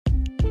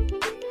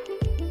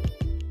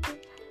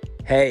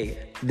Hey,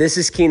 this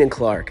is Keenan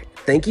Clark.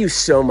 Thank you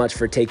so much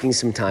for taking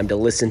some time to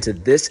listen to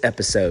this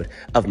episode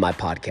of my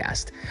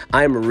podcast.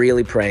 I'm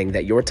really praying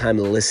that your time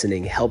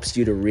listening helps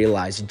you to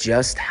realize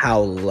just how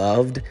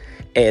loved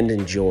and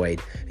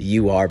enjoyed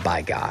you are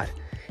by God.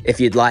 If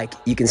you'd like,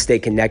 you can stay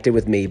connected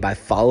with me by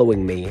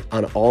following me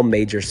on all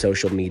major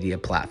social media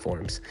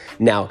platforms.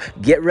 Now,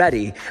 get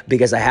ready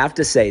because I have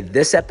to say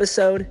this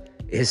episode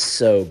is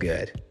so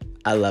good.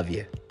 I love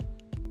you.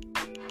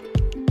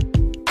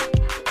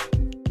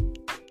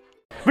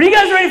 Are you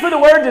guys ready for the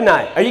word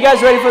tonight? Are you guys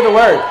ready for the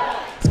word?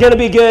 It's going to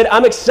be good.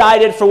 I'm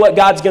excited for what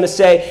God's going to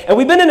say. And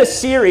we've been in a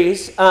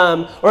series,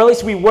 or at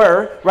least we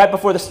were, right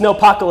before the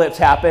snowpocalypse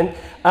happened.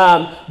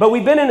 But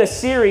we've been in a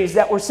series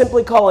that we're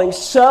simply calling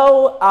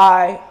So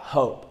I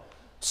Hope.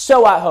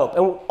 So I Hope.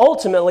 And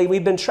ultimately,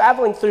 we've been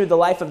traveling through the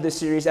life of this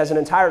series as an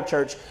entire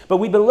church, but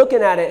we've been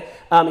looking at it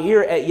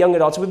here at Young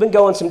Adults. We've been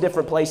going some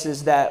different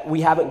places that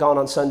we haven't gone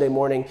on Sunday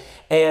morning.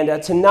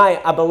 And tonight,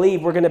 I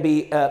believe we're going to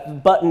be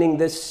buttoning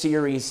this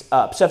series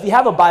up. So if you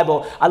have a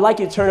Bible, I'd like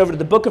you to turn over to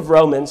the book of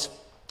Romans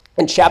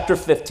in chapter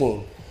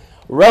 15.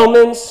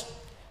 Romans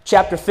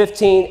chapter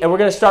 15, and we're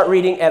going to start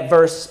reading at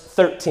verse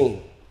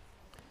 13.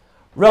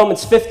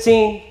 Romans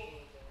 15,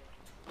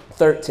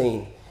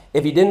 13.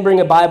 If you didn't bring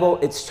a Bible,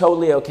 it's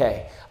totally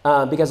okay.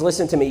 Because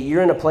listen to me,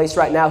 you're in a place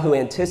right now who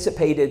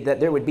anticipated that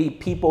there would be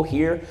people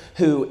here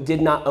who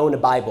did not own a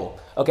Bible,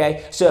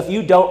 okay? So if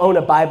you don't own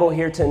a Bible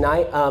here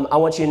tonight, I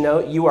want you to know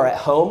you are at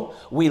home.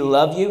 We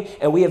love you,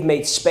 and we have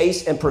made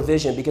space and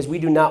provision because we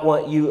do not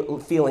want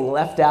you feeling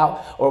left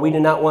out, or we do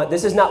not want,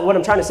 this is not, what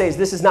I'm trying to say is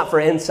this is not for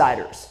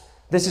insiders.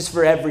 This is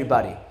for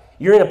everybody.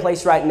 You're in a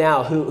place right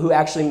now who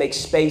actually makes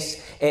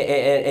space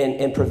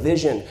and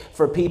provision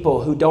for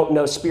people who don't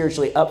know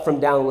spiritually up from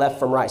down, left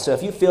from right. So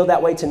if you feel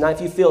that way tonight,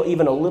 if you feel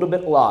even a little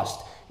bit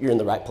lost, you're in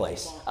the right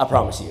place. I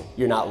promise you,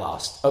 you're not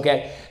lost,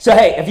 okay? So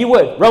hey, if you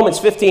would, Romans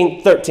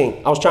 15,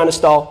 13. I was trying to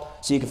stall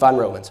so you can find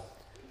Romans.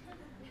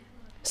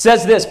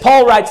 Says this,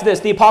 Paul writes this,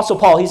 the Apostle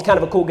Paul, he's kind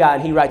of a cool guy,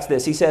 and he writes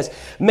this. He says,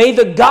 may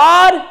the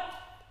God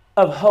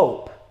of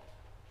hope,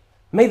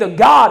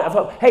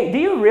 hey, do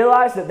you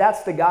realize that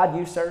that's the God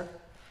you serve?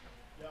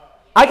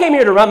 I came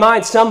here to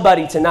remind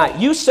somebody tonight,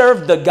 you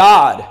serve the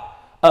God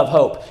of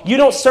hope. You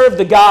don't serve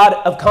the God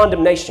of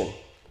condemnation.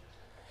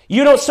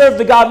 You don't serve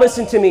the God,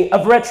 listen to me,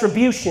 of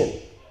retribution.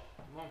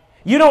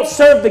 You don't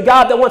serve the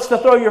God that wants to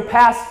throw your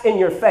past in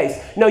your face.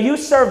 No, you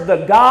serve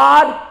the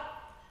God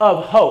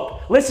of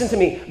hope. Listen to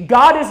me,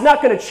 God is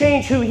not going to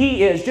change who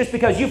he is just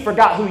because you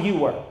forgot who you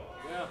were.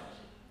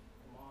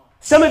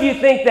 Some of you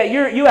think that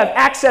you have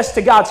access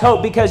to God's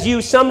hope because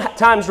you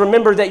sometimes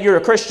remember that you're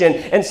a Christian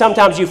and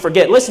sometimes you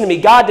forget. Listen to me,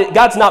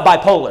 God's not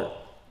bipolar.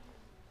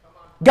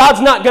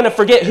 God's not going to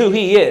forget who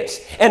he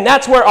is. And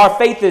that's where our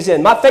faith is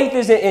in. My faith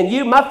isn't in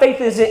you. My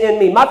faith isn't in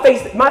me. My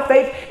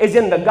faith is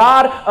in the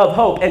God of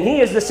hope. And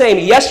he is the same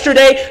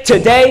yesterday,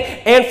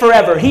 today, and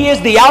forever. He is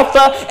the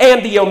Alpha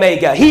and the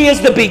Omega. He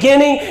is the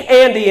beginning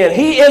and the end.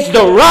 He is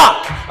the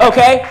rock,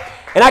 okay?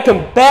 And I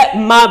can bet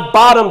my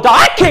bottom dollar.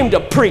 I came to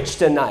preach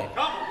tonight.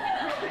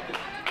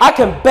 I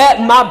can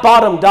bet my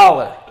bottom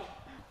dollar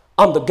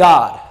on the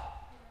God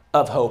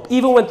of hope.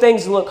 Even when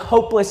things look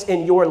hopeless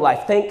in your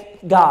life, thank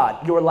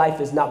God your life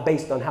is not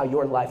based on how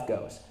your life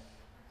goes.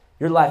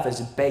 Your life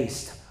is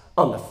based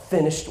on the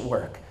finished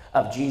work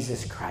of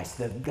Jesus Christ,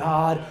 the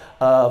God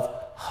of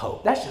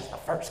hope. That's just the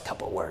first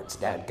couple words,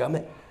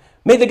 dadgummit.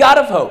 May the God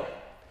of hope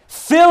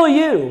fill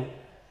you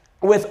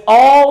with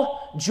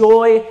all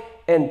joy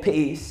and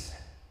peace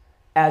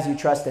as you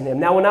trust in him.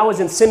 Now, when I was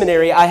in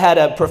seminary, I had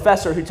a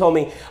professor who told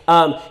me,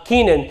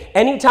 Keenan,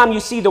 anytime you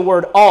see the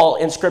word all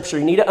in Scripture,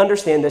 you need to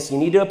understand this, you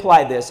need to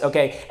apply this,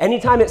 okay?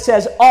 Anytime it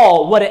says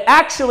all, what it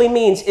actually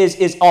means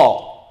is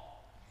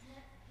all.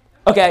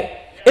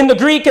 Okay? In the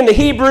Greek, in the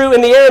Hebrew,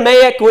 in the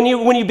Aramaic, when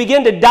you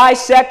begin to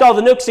dissect all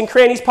the nooks and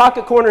crannies,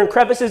 pocket corner and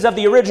crevices of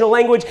the original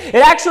language, it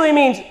actually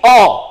means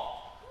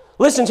all.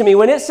 Listen to me,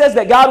 when it says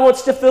that God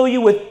wants to fill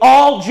you with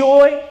all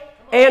joy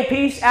and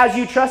peace as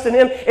you trust in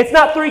him, it's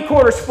not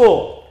 3/4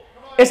 full.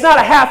 It's not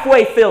a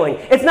halfway filling.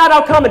 It's not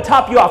I'll come and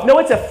top you off. No,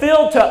 it's a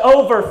fill to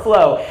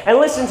overflow. And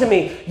listen to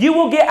me, you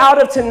will get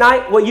out of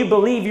tonight what you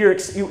believe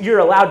you're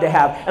allowed to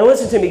have. And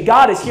listen to me,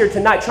 God is here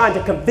tonight trying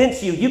to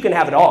convince you can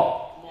have it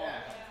all.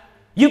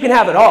 You can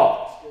have it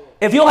all.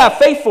 If you'll have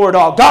faith for it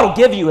all, God will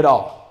give you it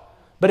all.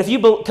 But if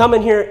you come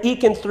in here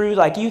eking through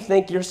like you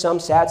think you're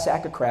some sad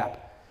sack of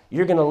crap,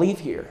 you're going to leave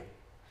here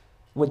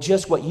with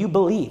just what you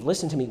believe.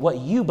 Listen to me, what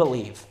you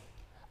believe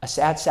a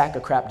sad sack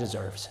of crap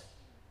deserves.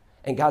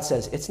 And God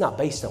says, it's not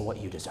based on what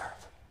you deserve.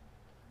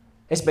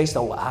 It's based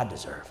on what I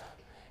deserve.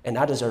 And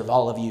I deserve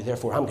all of you,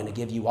 therefore I'm going to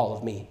give you all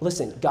of me.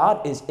 Listen,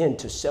 God is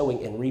into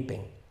sowing and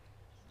reaping.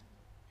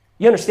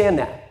 You understand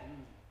that?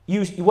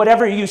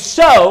 Whatever you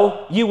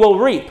sow, you will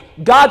reap.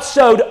 God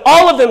sowed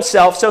all of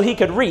himself so he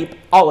could reap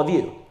all of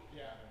you.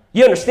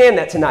 You understand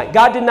that tonight?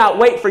 God did not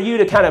wait for you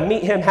to kind of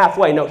meet him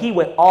halfway. No, he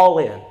went all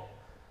in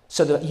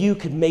so that you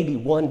could maybe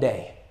one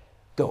day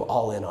go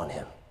all in on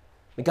him.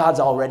 God's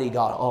already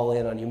got all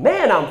in on you.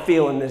 Man, I'm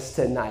feeling this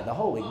tonight. The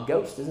Holy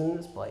Ghost is in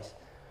this place.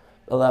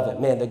 I love it.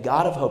 Man, the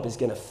God of hope is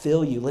going to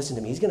fill you. Listen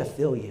to me. He's going to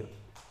fill you.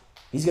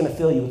 He's going to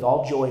fill you with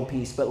all joy and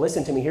peace. But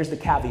listen to me. Here's the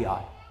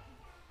caveat.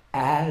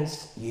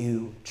 As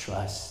you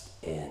trust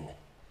in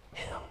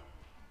him.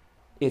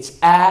 It's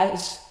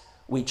as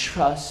we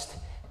trust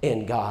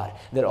in God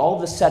that all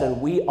of a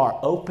sudden we are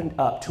opened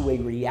up to a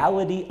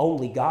reality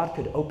only God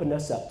could open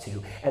us up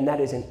to. And that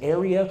is an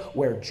area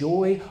where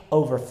joy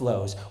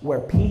overflows, where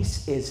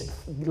peace is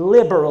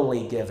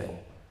liberally given.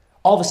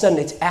 All of a sudden,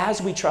 it's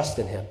as we trust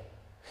in him.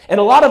 And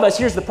a lot of us,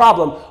 here's the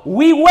problem.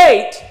 We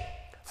wait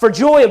for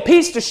joy and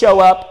peace to show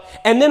up,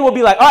 and then we'll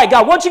be like, all right,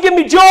 God, won't you give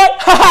me joy?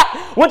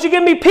 Won't you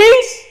give me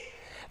peace?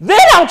 Then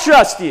I'll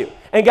trust you.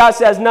 And God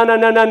says,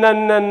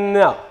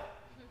 no.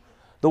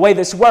 The way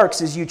this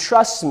works is you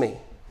trust me,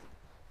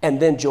 and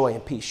then joy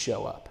and peace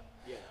show up.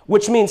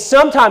 Which means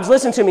sometimes,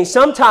 listen to me,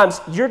 sometimes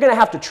you're going to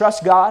have to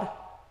trust God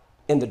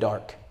in the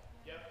dark.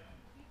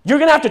 You're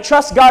going to have to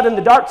trust God in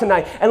the dark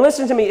tonight. And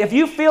listen to me, if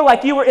you feel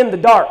like you were in the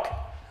dark,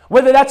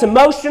 whether that's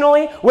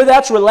emotionally, whether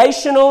that's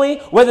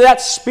relationally, whether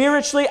that's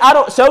spiritually,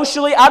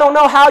 socially, I don't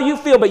know how you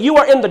feel, but you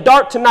are in the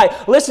dark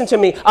tonight. Listen to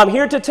me. I'm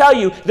here to tell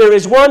you there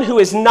is one who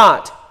is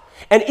not.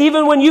 And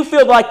even when you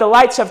feel like the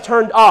lights have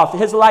turned off,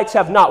 his lights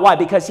have not. Why?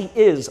 Because he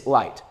is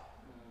light.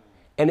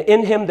 And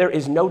in him there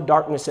is no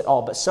darkness at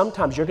all. But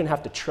sometimes you're going to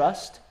have to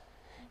trust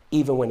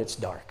even when it's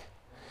dark.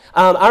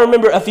 I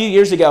remember a few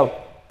years ago,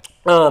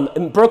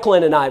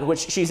 Brooklyn and I,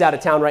 which she's out of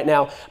town right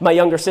now, my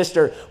younger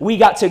sister, we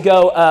got to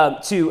go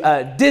to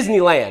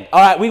Disneyland. All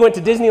right, we went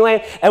to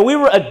Disneyland, and we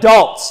were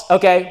adults,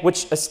 okay,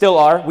 which still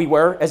are. We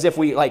were, as if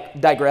we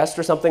like digressed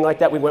or something like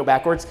that. We went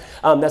backwards.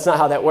 That's not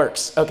how that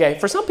works, okay?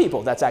 For some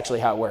people, that's actually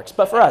how it works.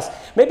 But for us,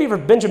 maybe for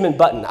Benjamin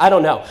Button, I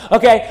don't know,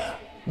 okay?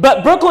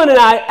 But Brooklyn and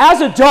I, as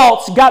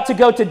adults, got to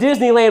go to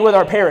Disneyland with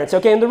our parents,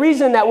 okay? And the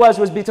reason that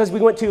was because we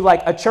went to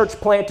like a church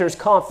planters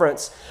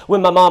conference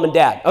with my mom and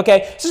dad,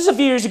 okay? So this is a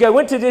few years ago,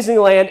 went to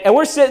Disneyland, and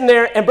we're sitting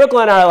there, and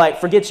Brooklyn and I are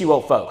like, forget you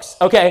old folks,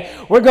 okay?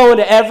 We're going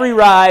to every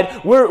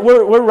ride.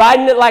 We're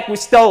riding it like we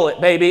stole it,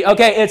 baby,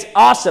 okay? It's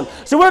awesome.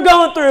 So we're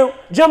going through,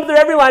 jumping through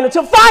every line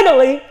until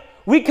finally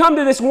we come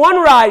to this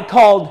one ride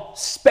called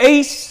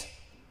Space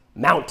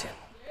Mountain.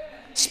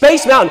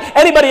 Space Mountain.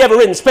 Anybody ever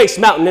ridden Space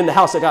Mountain in the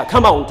house of God?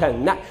 Come on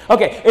tonight.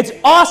 Okay, it's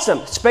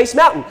awesome. Space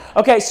Mountain.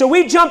 Okay, so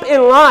we jump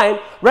in line,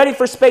 ready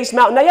for Space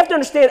Mountain. Now you have to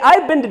understand,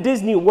 I've been to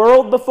Disney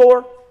World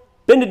before.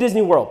 Been to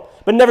Disney World,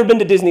 but never been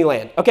to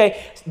Disneyland.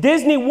 Okay,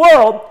 Disney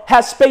World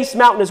has Space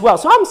Mountain as well.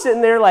 So I'm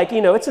sitting there like,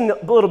 you know, it's a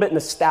little bit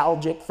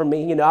nostalgic for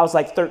me. You know, I was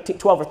like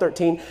 12 or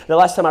 13 the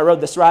last time I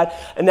rode this ride.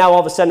 And now all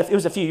of a sudden, it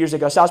was a few years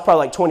ago, so I was probably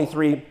like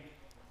 23,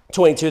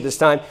 22 this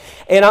time,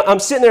 and I'm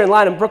sitting there in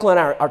line, and Brooklyn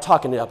and I are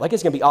talking it up like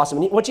it's going to be awesome.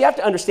 And what you have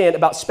to understand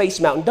about Space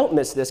Mountain, don't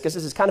miss this because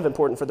this is kind of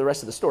important for the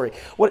rest of the story.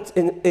 What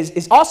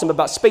is awesome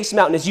about Space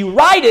Mountain is you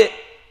ride it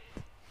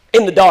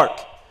in the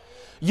dark.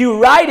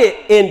 You ride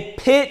it in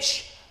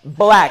pitch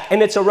black,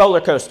 and it's a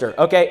roller coaster,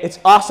 okay? It's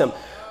awesome.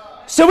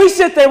 So we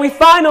sit there, we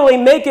finally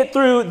make it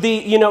through the,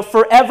 you know,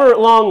 forever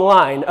long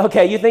line.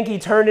 Okay, you think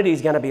eternity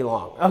is going to be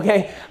long,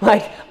 okay?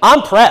 Like, I'm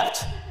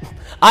prepped.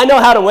 I know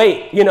how to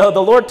wait. You know,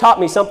 the Lord taught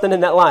me something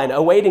in that line.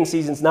 A waiting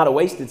season's not a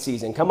wasted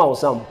season. Come on,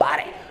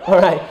 somebody. All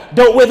right.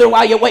 Don't wither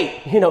while you wait.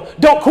 You know,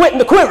 don't quit in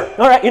the quiver.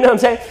 All right. You know what I'm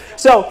saying?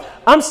 So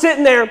I'm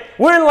sitting there.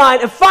 We're in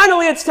line. And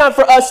finally, it's time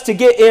for us to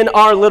get in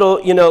our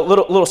little, you know,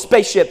 little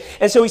spaceship.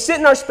 And so we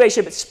sit in our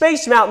spaceship at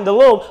Space Mountain. The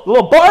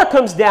little bar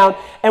comes down.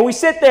 And we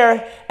sit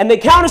there. And they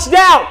count us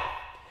down.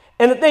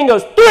 And the thing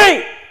goes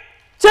 3,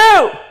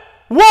 2,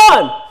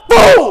 1.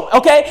 Boom!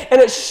 Okay?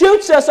 And it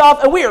shoots us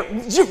off, and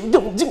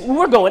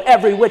we're going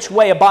every which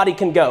way a body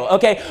can go,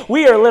 okay?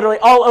 We are literally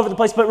all over the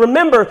place. But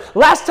remember,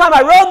 last time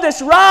I rode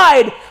this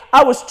ride,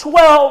 I was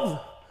 12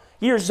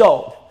 years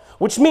old,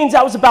 which means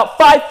I was about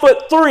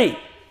 5'3",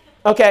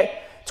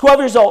 okay? 12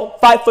 years old,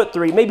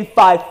 5'3", maybe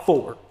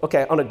 5'4",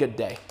 okay, on a good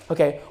day,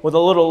 okay, with a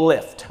little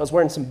lift. I was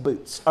wearing some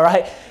boots, all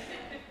right?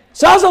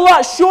 So I was a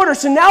lot shorter,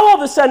 so now all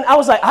of a sudden, I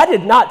was like, I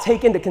did not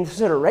take into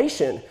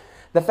consideration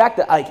the fact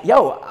that, like,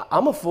 yo,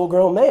 I'm a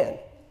full-grown man,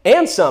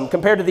 and some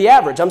compared to the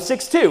average. I'm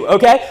 6'2",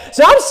 okay?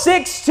 So I'm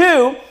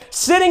 6'2",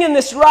 sitting in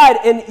this ride,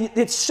 and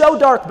it's so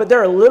dark, but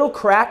there are little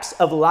cracks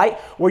of light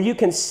where you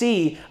can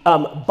see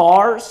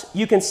bars.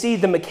 You can see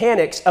the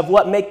mechanics of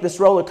what make this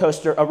roller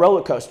coaster a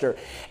roller coaster.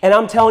 And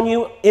I'm telling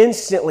you,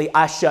 instantly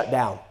I shut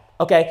down,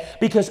 okay?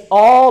 Because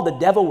all the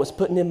devil was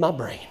putting in my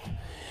brain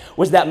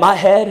was that my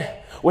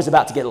head was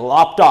about to get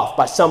lopped off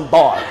by some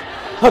bar,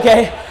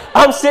 okay?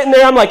 I'm sitting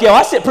there, I'm like, yo,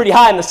 I sit pretty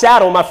high in the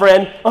saddle, my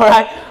friend, all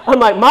right? I'm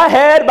like, my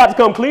head about to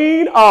come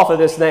clean off of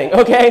this thing,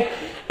 okay?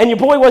 And your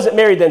boy wasn't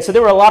married then, so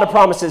there were a lot of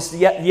promises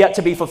yet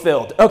to be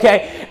fulfilled,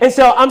 okay? And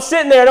so I'm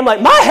sitting there, and I'm like,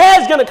 my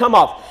head's going to come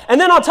off.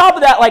 And then on top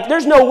of that, like,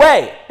 there's no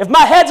way. If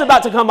my head's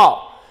about to come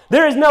off,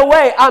 there is no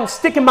way I'm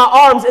sticking my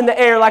arms in the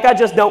air like I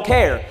just don't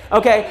care,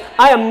 okay?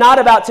 I am not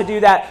about to do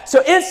that.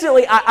 So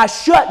instantly, I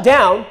shut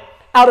down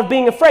out of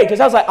being afraid, because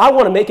I was like, I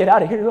want to make it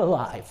out of here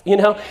alive, you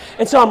know?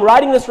 And so I'm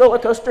riding this roller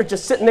coaster,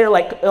 just sitting there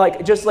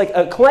just like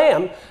a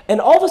clam, and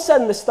all of a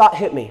sudden this thought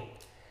hit me.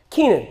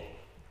 Keenan,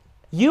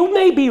 you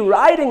may be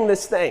riding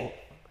this thing,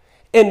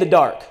 in the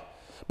dark.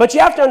 But you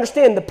have to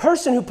understand, the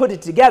person who put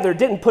it together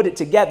didn't put it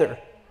together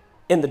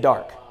in the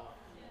dark.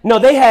 No,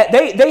 they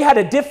had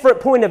a different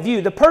point of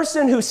view. The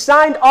person who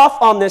signed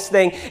off on this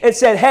thing and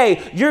said,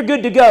 hey, you're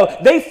good to go,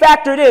 they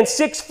factored in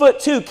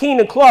 6'2"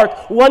 Keenan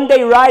Clark, one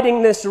day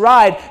riding this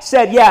ride,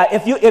 said, yeah,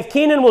 if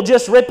Keenan will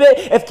just rip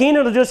it, if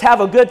Keenan will just have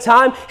a good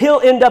time,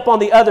 he'll end up on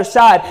the other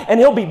side, and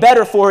he'll be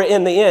better for it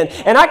in the end.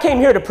 And I came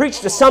here to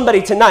preach to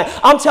somebody tonight.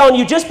 I'm telling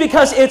you, just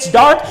because it's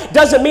dark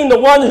doesn't mean the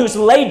one who's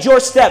laid your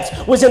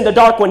steps was in the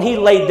dark when he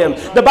laid them.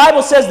 The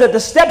Bible says that the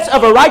steps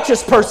of a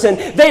righteous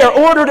person, they are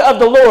ordered of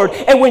the Lord.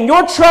 And when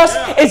your trust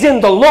is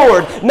in the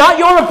Lord, not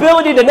your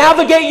ability to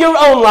navigate your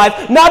own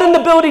life, not in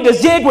the ability to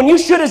zig when you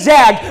should have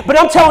zagged, but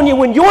I'm telling you,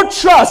 when your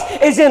trust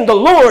is in the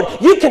Lord,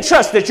 you can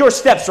trust that your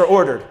steps are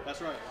ordered.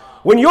 That's right.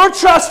 When your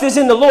trust is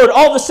in the Lord,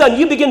 all of a sudden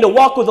you begin to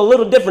walk with a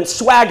little different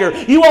swagger.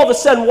 You all of a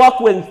sudden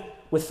walk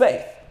with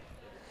faith.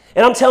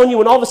 And I'm telling you,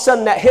 when all of a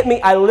sudden that hit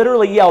me, I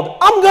literally yelled,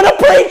 I'm going to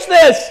preach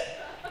this!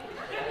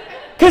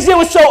 Because it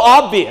was so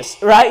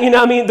obvious, right? You know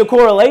what I mean? The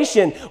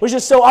correlation was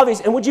just so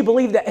obvious. And would you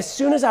believe that as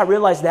soon as I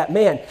realized that,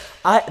 man,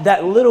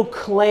 that little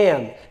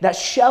clam, that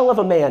shell of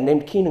a man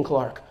named Keenan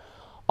Clark,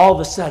 all of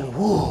a sudden,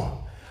 whoo,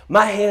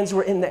 my hands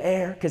were in the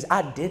air because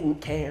I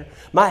didn't care.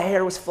 My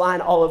hair was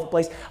flying all over the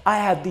place. I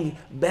had the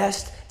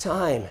best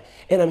time.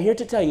 And I'm here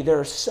to tell you, there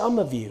are some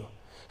of you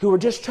who are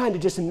just trying to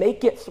just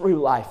make it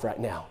through life right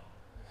now.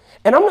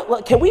 And I'm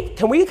not, can we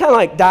kind of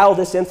like dial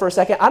this in for a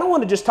second? I don't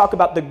want to just talk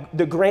about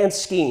the grand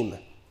scheme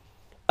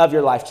of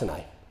your life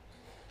tonight.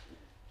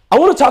 I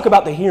want to talk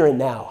about the here and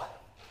now.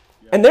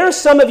 And there's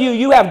some of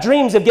you have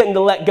dreams of getting to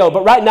let go,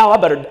 but right now I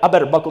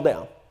better buckle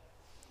down.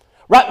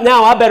 Right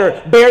now I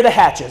better bear the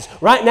hatches.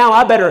 Right now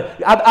I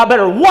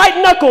better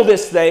white knuckle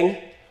this thing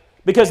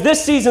because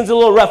this season's a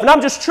little rough. And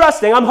I'm just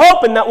trusting, I'm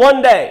hoping that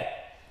one day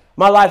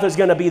my life is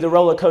going to be the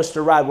roller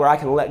coaster ride where I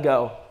can let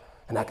go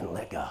and I can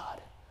let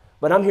God.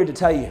 But I'm here to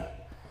tell you,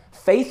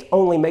 faith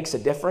only makes a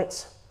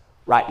difference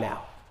right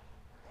now.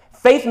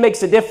 Faith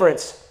makes a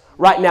difference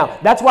right now.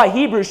 That's why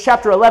Hebrews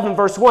chapter 11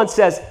 verse 1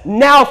 says,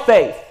 now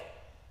faith.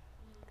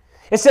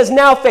 It says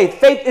now faith.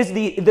 Faith is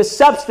the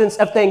substance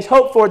of things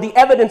hoped for, the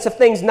evidence of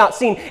things not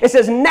seen. It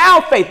says now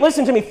faith.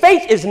 Listen to me.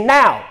 Faith is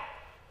now.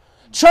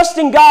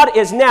 Trusting God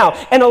is now.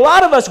 And a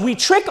lot of us, we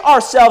trick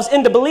ourselves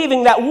into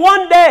believing that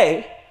one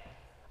day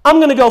I'm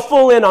going to go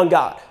full in on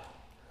God.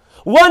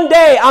 One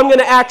day I'm going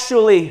to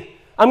actually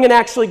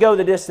go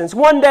the distance.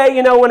 One day,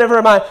 you know, when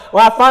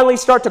I finally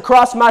start to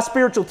cross my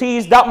spiritual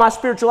T's, dot my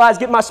spiritual I's,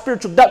 get my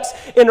spiritual ducks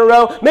in a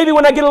row, maybe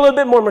when I get a little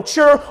bit more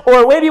mature,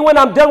 or maybe when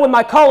I'm done with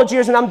my college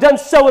years and I'm done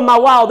sowing my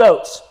wild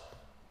oats.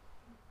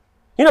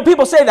 You know,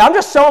 people say that, I'm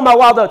just sowing my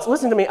wild oats.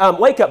 Listen to me,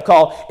 wake up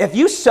call. If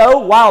you sow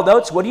wild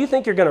oats, what do you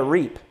think you're going to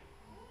reap?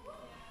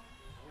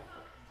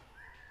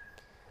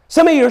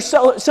 Some of you are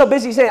so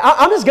busy saying,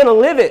 I'm just going to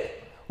live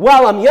it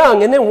while I'm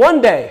young, and then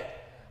one day,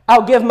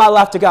 I'll give my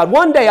life to God.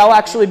 One day I'll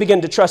actually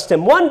begin to trust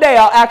Him. One day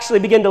I'll actually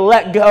begin to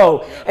let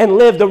go and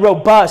live the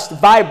robust,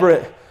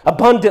 vibrant,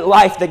 abundant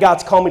life that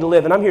God's called me to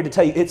live. And I'm here to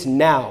tell you, it's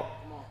now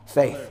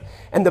faith.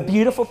 And the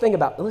beautiful thing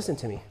about, listen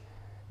to me,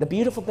 the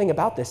beautiful thing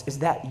about this is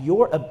that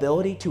your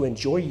ability to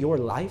enjoy your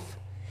life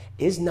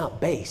is not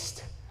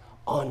based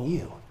on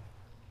you.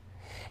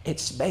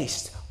 It's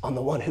based on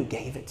the one who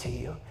gave it to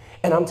you.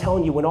 And I'm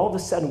telling you, when all of a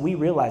sudden we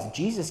realize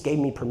Jesus gave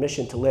me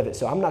permission to live it,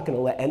 so I'm not going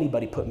to let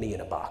anybody put me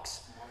in a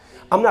box.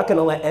 I'm not going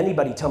to let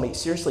anybody tell me,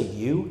 seriously,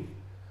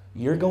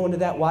 you're going to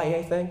that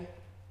YA thing?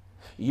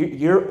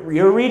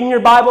 You're reading your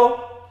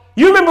Bible?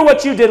 You remember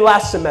what you did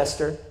last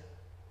semester?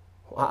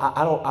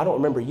 I don't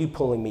remember you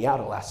pulling me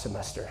out of last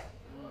semester.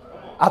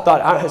 I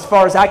thought, as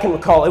far as I can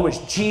recall, it was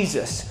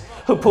Jesus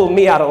who pulled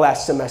me out of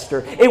last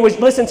semester.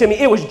 Listen to me,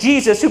 it was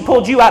Jesus who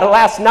pulled you out of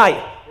last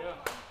night.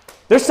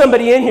 There's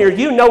somebody in here,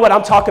 you know what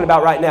I'm talking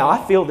about right now.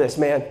 I feel this,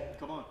 man.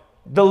 Come on.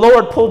 The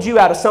Lord pulled you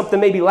out of something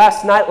maybe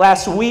last night,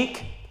 last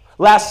week,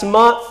 last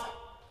month,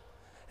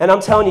 and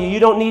I'm telling you, you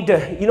don't need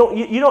to,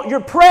 your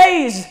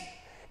praise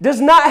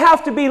does not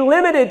have to be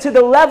limited to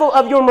the level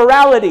of your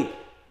morality.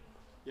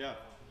 Yeah.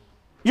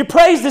 Your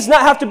praise does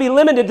not have to be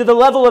limited to the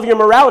level of your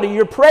morality.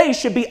 Your praise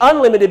should be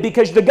unlimited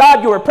because the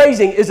God you are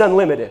praising is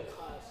unlimited.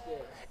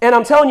 And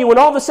I'm telling you, when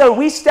all of a sudden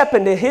we step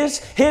into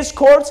His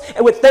courts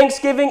and with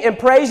thanksgiving and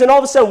praise, and all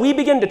of a sudden we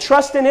begin to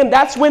trust in Him,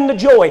 that's when the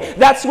joy,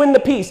 that's when the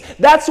peace,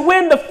 that's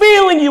when the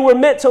feeling you were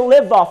meant to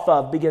live off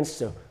of begins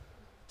to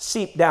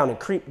seep down and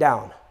creep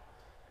down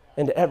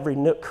into every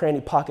nook,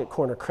 cranny, pocket,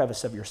 corner,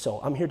 crevice of your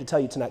soul. I'm here to tell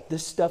you tonight,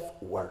 this stuff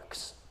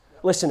works.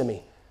 Listen to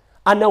me.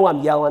 I know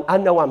I'm yelling. I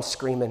know I'm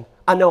screaming.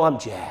 I know I'm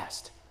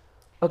jazzed.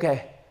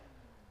 Okay?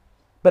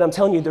 But I'm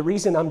telling you, the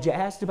reason I'm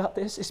jazzed about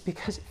this is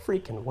because it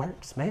freaking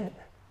works, man.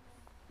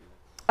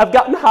 I've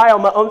gotten high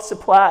on my own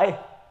supply.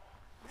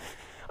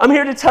 I'm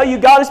here to tell you,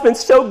 God has been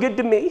so good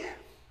to me.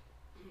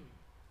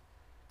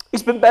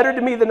 He's been better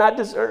to me than I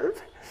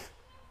deserve.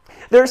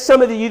 There are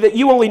some of you that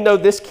you only know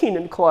this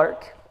Keenan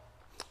Clark.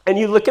 And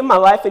you look at my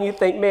life and you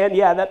think, man,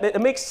 yeah, it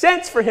makes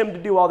sense for him to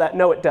do all that.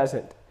 No, it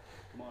doesn't.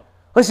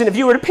 Listen, if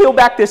you were to peel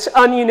back this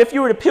onion, if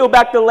you were to peel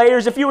back the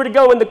layers, if you were to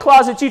go in the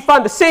closet, you'd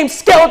find the same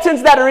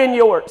skeletons that are in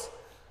yours.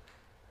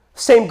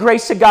 Same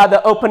grace of God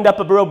that opened up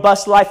a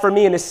robust life for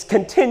me and is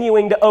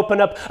continuing to open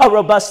up a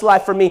robust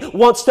life for me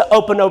wants to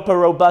open up a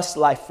robust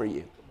life for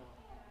you.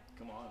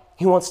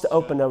 He wants to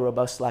open a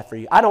robust life for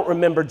you. I don't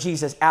remember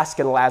Jesus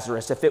asking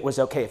Lazarus if it was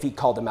okay if he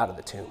called him out of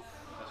the tomb.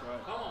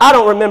 I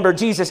don't remember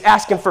Jesus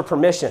asking for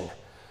permission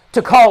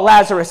to call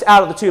Lazarus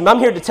out of the tomb. I'm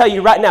here to tell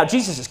you right now,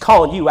 Jesus is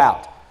calling you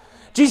out.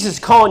 Jesus is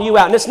calling you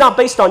out. And it's not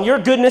based on your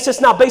goodness.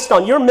 It's not based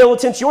on your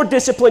militance, your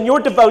discipline, your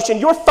devotion,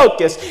 your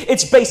focus.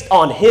 It's based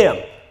on him.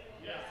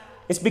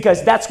 It's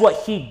because that's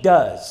what he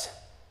does.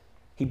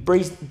 He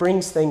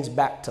brings things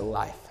back to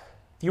life.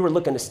 If you were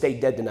looking to stay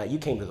dead tonight, you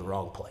came to the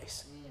wrong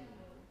place.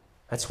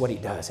 That's what he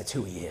does. It's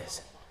who he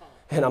is.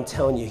 And I'm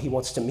telling you, he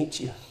wants to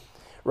meet you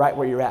right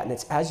where you're at. And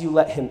it's as you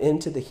let him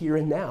into the here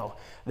and now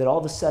that all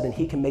of a sudden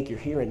he can make your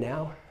here and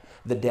now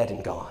the dead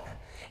and gone.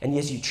 And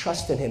as you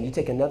trust in him, you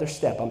take another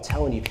step, I'm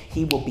telling you,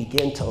 he will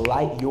begin to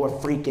light your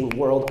freaking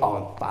world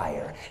on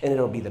fire. And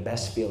it'll be the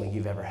best feeling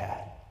you've ever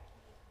had.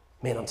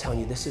 Man, I'm telling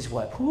you, this is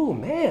what,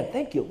 man,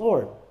 thank you,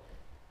 Lord.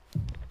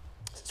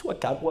 This is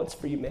what God wants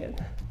for you, man.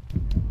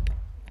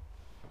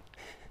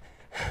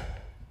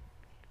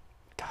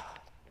 God,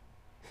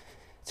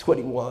 it's what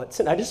he wants.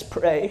 And I just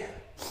pray.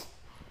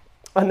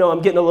 I know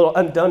I'm getting a little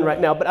undone right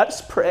now, but I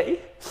just pray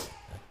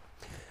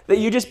that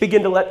you just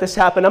begin to let this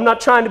happen. I'm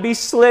not trying to be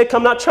slick.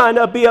 I'm not trying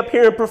to be up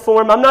here and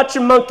perform. I'm not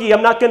your monkey.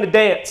 I'm not going to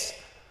dance.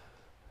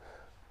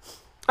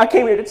 I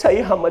came here to tell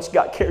you how much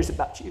God cares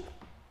about you.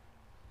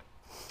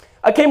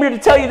 I came here to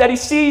tell you that he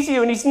sees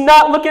you and he's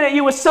not looking at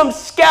you with some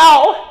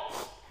scowl.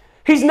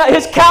 He's not,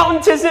 his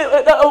countenance isn't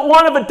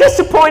one of a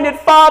disappointed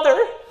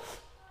father.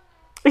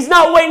 He's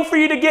not waiting for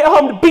you to get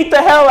home to beat the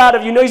hell out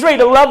of you. No, he's ready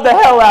to love the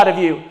hell out of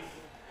you.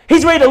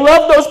 He's ready to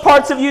love those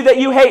parts of you that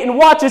you hate and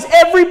watch as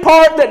every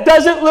part that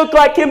doesn't look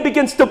like him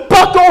begins to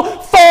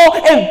buckle,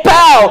 fall, and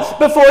bow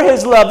before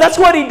his love. That's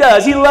what he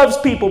does. He loves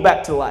people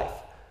back to life.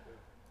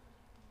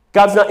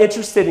 God's not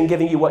interested in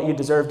giving you what you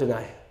deserve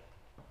tonight.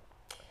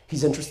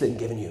 He's interested in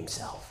giving you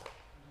himself.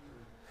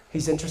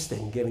 He's interested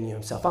in giving you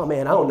himself. Oh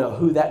man, I don't know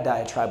who that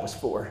diatribe was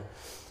for,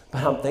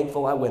 but I'm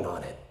thankful I went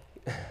on it.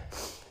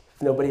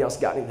 If nobody else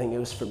got anything, it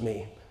was for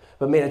me.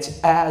 But man, it's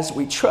as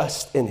we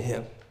trust in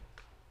him.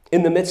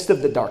 In the midst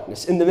of the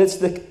darkness, in the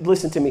midst of the,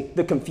 listen to me,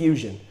 the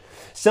confusion.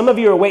 Some of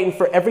you are waiting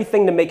for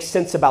everything to make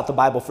sense about the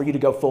Bible for you to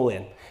go full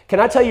in. Can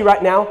I tell you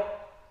right now,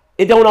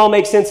 it don't all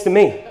make sense to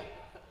me.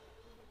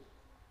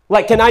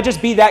 Like, can I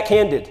just be that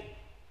candid?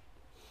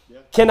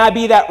 Can I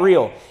be that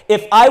real?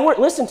 If I were,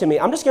 listen to me,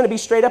 I'm just going to be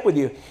straight up with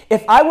you.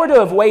 If I were to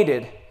have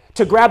waited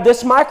to grab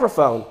this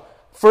microphone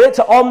for it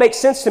to all make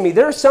sense to me,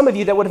 there are some of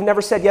you that would have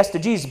never said yes to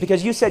Jesus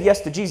because you said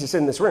yes to Jesus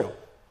in this room.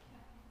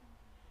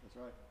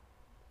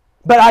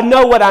 But I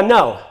know what I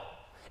know,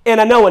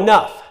 and I know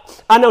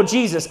enough. I know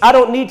Jesus. I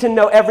don't need to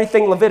know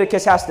everything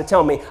Leviticus has to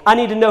tell me. I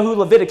need to know who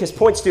Leviticus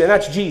points to, and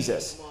that's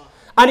Jesus.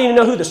 I need to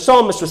know who the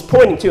psalmist was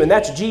pointing to, and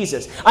that's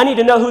Jesus. I need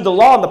to know who the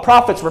law and the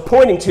prophets were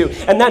pointing to,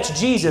 and that's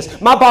Jesus.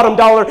 My bottom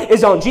dollar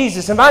is on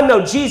Jesus. If I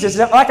know Jesus,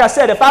 like I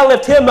said, if I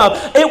lift him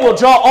up, it will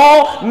draw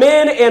all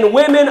men and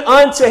women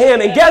unto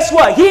him. And guess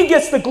what? He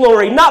gets the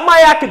glory, not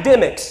my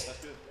academics.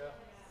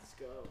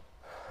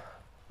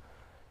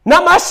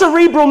 Not my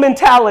cerebral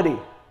mentality.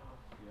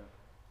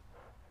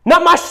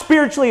 Not my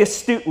spiritually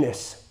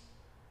astuteness.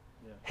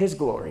 His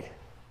glory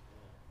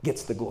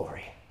gets the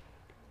glory.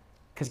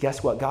 Because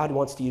guess what? God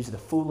wants to use the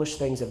foolish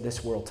things of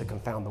this world to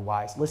confound the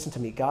wise. Listen to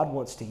me. God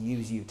wants to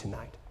use you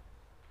tonight.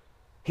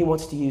 He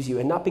wants to use you.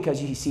 And not because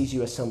he sees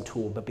you as some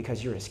tool, but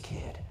because you're his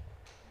kid.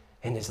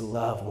 And his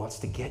love wants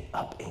to get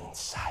up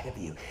inside of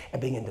you and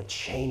begin to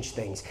change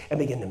things and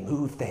begin to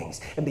move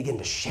things and begin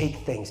to shake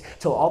things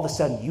till all of a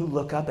sudden you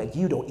look up and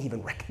you don't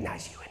even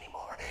recognize you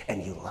anymore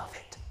and you love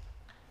it.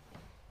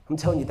 I'm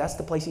telling you, that's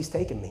the place he's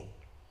taking me.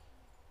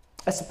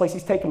 That's the place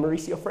he's taking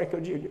Mauricio Franco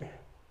Jr.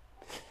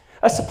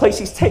 That's the place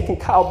he's taking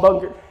Kyle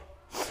Bunger.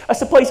 That's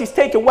the place he's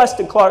taking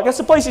Weston Clark. That's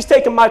the place he's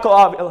taking Michael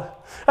Avila.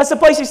 That's the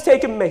place he's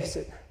taking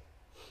Mason.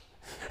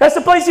 That's the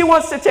place he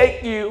wants to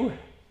take you.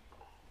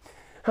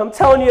 I'm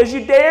telling you, as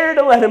you dare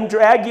to let him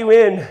drag you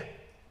in,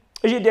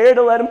 as you dare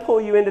to let him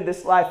pull you into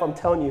this life, I'm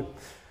telling you,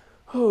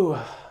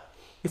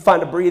 you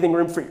find a breathing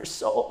room for your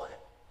soul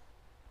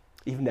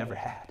you've never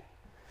had.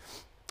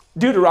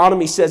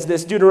 Deuteronomy says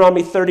this,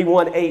 Deuteronomy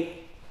 31:8.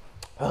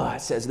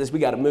 It says this, we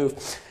got to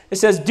move. It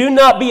says, do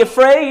not be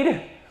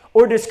afraid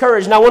or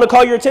discouraged. Now, I want to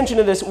call your attention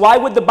to this. Why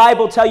would the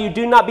Bible tell you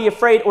do not be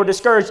afraid or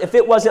discouraged if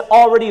it wasn't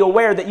already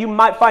aware that you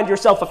might find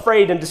yourself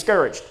afraid and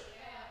discouraged?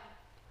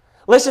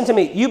 Listen to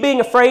me. You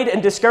being afraid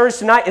and discouraged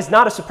tonight is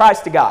not a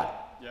surprise to God.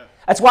 Yeah.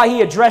 That's why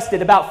he addressed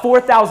it about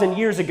 4,000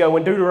 years ago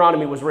when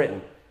Deuteronomy was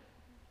written.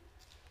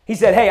 He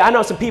said, hey, I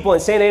know some people in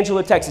San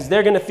Angelo, Texas.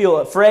 They're going to feel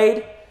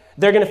afraid.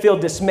 They're going to feel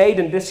dismayed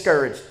and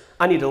discouraged.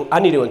 I need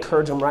to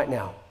encourage them right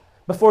now.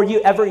 Before you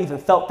ever even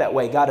felt that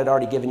way, God had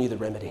already given you the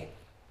remedy.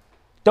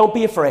 Don't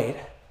be afraid.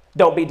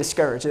 Don't be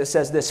discouraged. It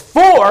says this,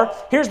 for,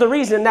 here's the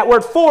reason, that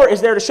word for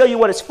is there to show you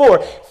what it's for.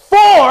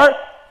 For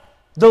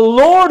the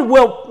Lord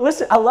will,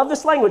 listen, I love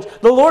this language.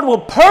 The Lord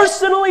will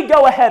personally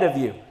go ahead of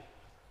you.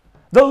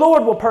 The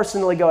Lord will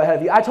personally go ahead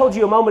of you. I told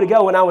you a moment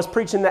ago when I was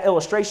preaching that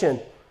illustration,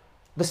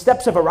 the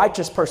steps of a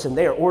righteous person,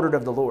 they are ordered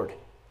of the Lord.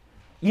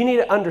 You need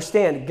to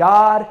understand,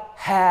 God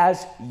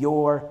has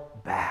your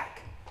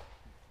back.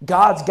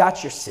 God's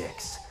got your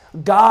six.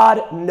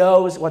 God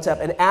knows what's up.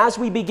 And as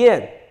we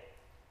begin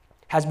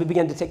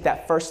to take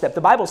that first step,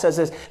 the Bible says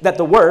this, that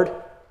the word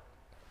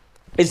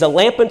is a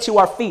lamp unto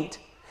our feet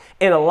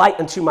and a light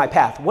unto my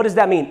path. What does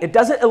that mean? It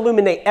doesn't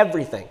illuminate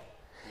everything.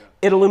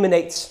 It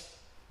illuminates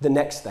the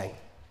next thing.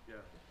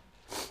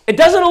 It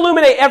doesn't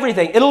illuminate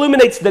everything. It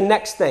illuminates the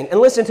next thing. And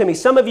listen to me,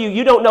 some of you,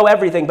 you don't know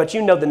everything, but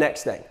you know the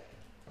next thing.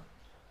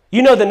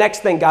 You know the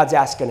next thing God's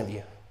asking of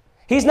you.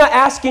 He's not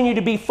asking you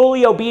to be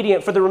fully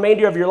obedient for the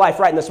remainder of your life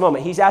right in this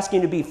moment. He's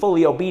asking you to be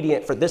fully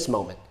obedient for this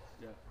moment.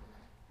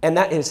 And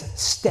that is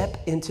step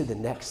into the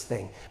next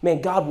thing.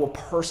 Man, God will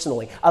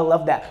personally, I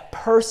love that,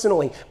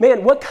 personally.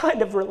 Man, what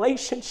kind of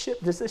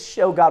relationship does this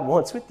show God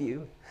wants with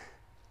you?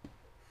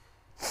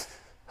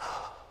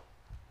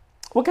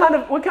 What kind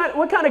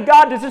of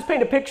God does this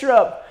paint a picture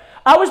of?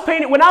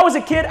 When I was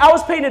a kid, I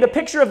was painted a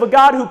picture of a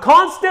God who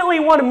constantly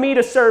wanted me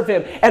to serve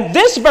him. And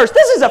this verse,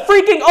 this is a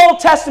freaking Old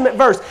Testament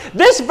verse.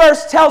 This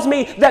verse tells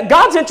me that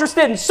God's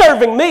interested in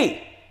serving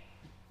me.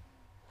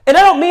 And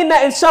I don't mean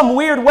that in some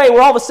weird way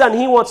where all of a sudden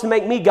he wants to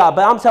make me God,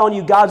 but I'm telling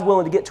you God's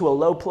willing to get to a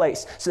low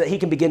place so that he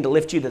can begin to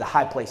lift you to the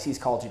high place he's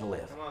called you to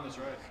live. Come on, that's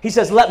right. He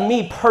says, let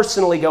me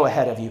personally go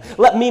ahead of you.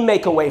 Let me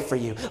make a way for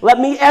you. Let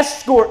me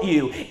escort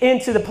you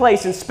into the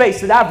place and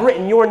space that I've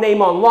written your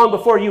name on long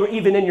before you were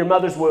even in your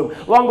mother's womb.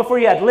 Long before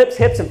you had lips,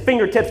 hips, and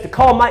fingertips to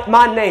call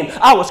my name,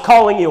 I was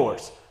calling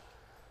yours.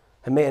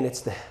 And man,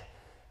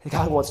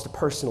 God wants to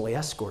personally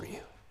escort you.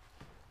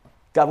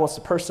 God wants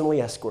to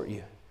personally escort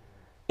you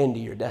into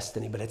your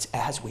destiny, but it's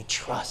as we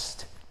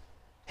trust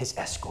his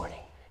escorting.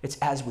 It's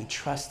as we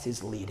trust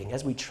his leading,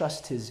 as we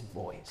trust his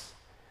voice,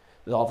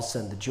 that all of a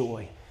sudden the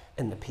joy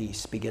and the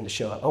peace begin to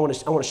show up. I want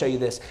to show you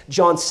this.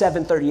 John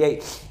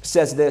 7:38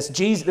 says this.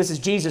 This is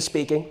Jesus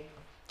speaking.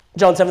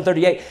 John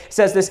 7:38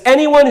 says this,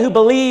 anyone who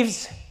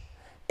believes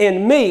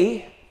in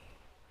me,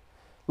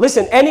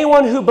 listen,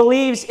 anyone who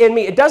believes in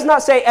me, it does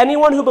not say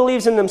anyone who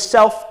believes in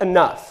themselves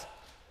enough.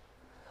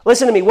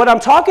 Listen to me, what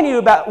I'm talking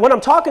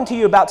to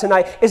you about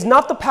tonight is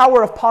not the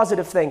power of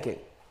positive thinking.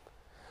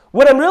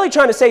 What I'm really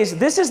trying to say is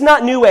this is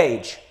not New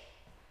Age.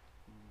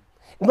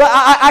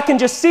 I can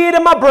just see it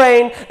in my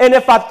brain, and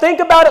if I think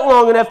about it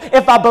long enough,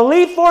 if I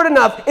believe for it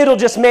enough, it'll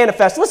just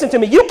manifest. Listen to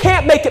me, you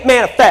can't make it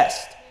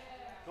manifest.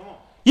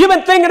 You've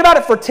been thinking about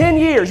it for 10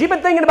 years. You've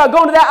been thinking about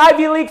going to that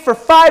Ivy League for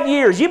 5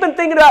 years. You've been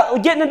thinking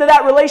about getting into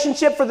that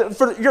relationship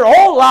for your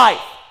whole life.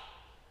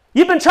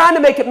 You've been trying to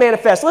make it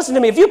manifest. Listen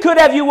to me, if you could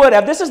have, you would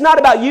have. This is not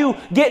about you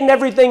getting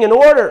everything in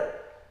order.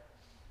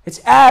 It's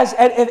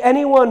if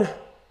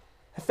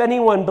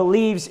anyone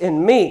believes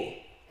in me,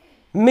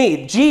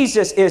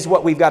 Jesus is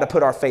what we've got to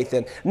put our faith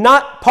in.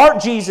 Not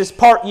part Jesus,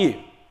 part you.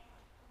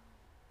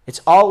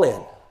 It's all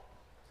in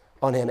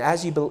on him.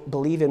 As you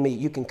believe in me,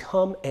 you can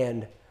come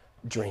and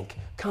drink.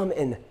 Come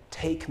and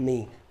take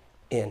me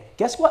in.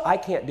 Guess what I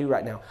can't do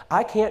right now?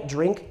 I can't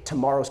drink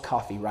tomorrow's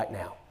coffee right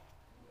now.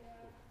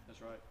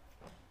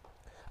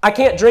 I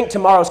can't drink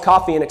tomorrow's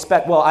coffee and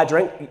expect, well, I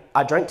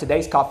drank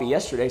today's coffee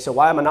yesterday, so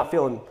why am I not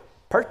feeling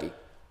perky?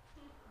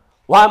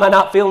 Why am I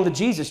not feeling the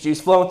Jesus juice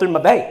flowing through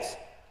my veins?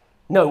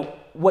 No,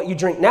 what you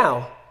drink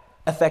now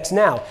affects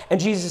now. And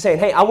Jesus is saying,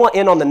 hey, I want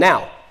in on the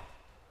now.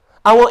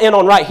 I want in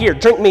on right here.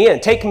 Drink me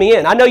in. Take me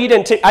in. I know you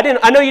didn't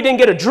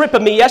get a drip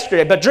of me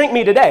yesterday, but drink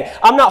me today.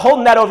 I'm not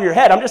holding that over your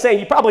head. I'm just saying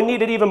you probably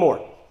need it even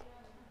more.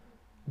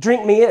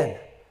 Drink me in.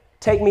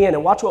 Take me in,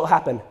 and watch what will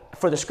happen.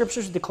 For the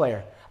scriptures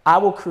declare, I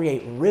will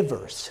create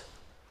rivers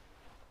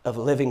of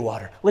living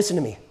water. Listen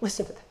to me.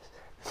 Listen to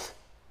this.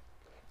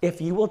 If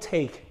you will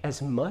take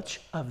as much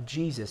of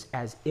Jesus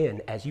as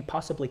you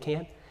possibly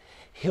can,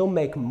 he'll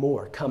make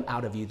more come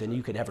out of you than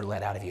you could ever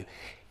let out of you.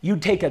 You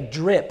take a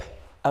drip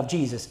of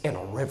Jesus and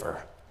a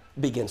river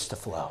begins to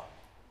flow.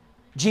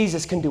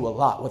 Jesus can do a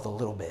lot with a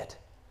little bit.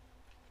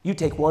 You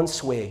take one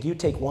swig, you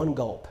take one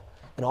gulp,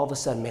 and all of a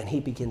sudden, man,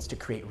 he begins to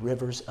create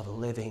rivers of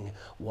living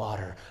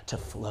water to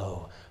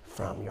flow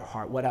from your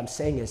heart. What I'm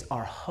saying is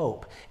our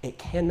hope, it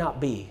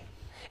cannot be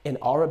in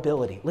our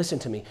ability. Listen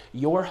to me.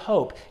 Your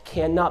hope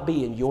cannot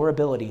be in your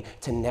ability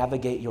to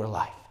navigate your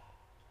life.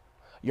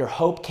 Your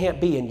hope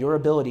can't be in your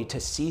ability to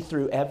see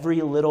through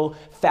every little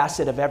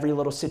facet of every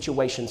little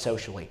situation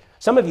socially.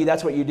 Some of you,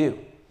 that's what you do.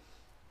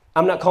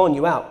 I'm not calling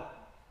you out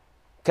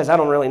because I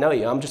don't really know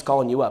you. I'm just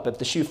calling you up. If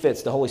the shoe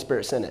fits, the Holy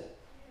Spirit sent it.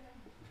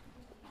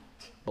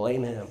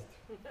 Blame him.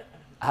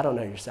 I don't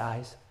know your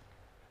size.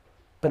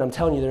 But I'm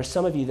telling you, there's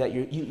some of you that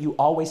you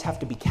always have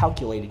to be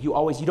calculated. You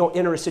don't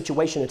enter a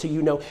situation until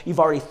you know you've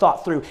already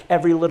thought through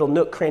every little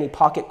nook, cranny,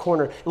 pocket,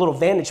 corner, little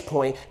vantage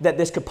point that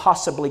this could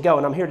possibly go.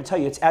 And I'm here to tell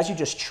you, it's as you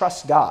just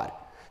trust God.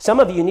 Some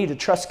of you need to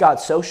trust God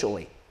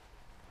socially.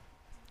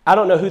 I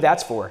don't know who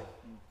that's for.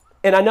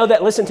 And I know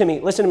that, listen to me.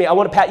 I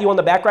want to pat you on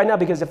the back right now,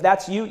 because if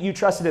that's you, you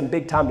trusted him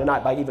big time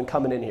tonight by even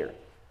coming in here.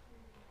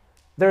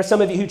 There are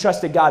some of you who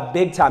trusted God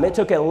big time. It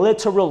took a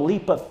literal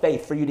leap of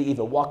faith for you to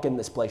even walk in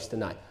this place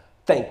tonight.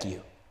 Thank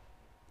you.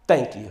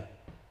 Thank you.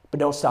 But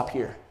don't stop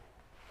here.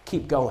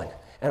 Keep going.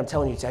 And I'm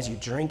telling you, it's as you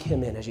drink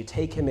him in, as you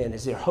take him in,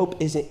 as your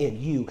hope isn't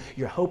in you,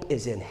 your hope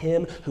is in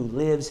him who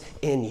lives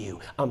in you.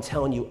 I'm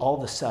telling you, all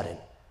of a sudden,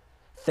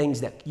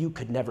 things that you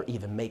could never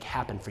even make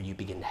happen for you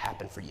begin to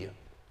happen for you.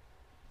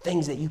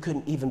 Things that you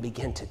couldn't even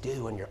begin to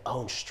do in your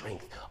own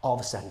strength. All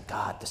of a sudden,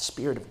 God, the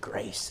Spirit of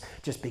grace,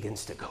 just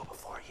begins to go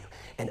before you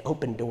and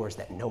open doors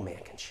that no man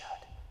can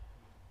shut.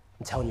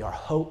 I'm telling you, our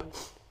hope,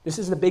 this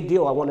is the big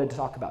deal I wanted to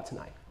talk about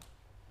tonight.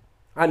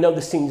 I know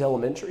this seems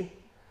elementary,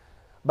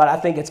 but I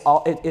think it's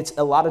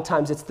a lot of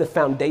times it's the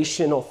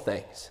foundational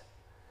things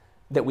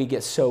that we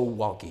get so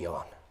wonky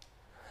on.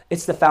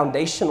 It's the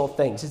foundational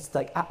things. It's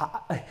like,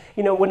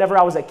 whenever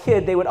I was a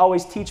kid, they would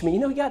always teach me,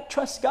 you got to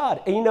trust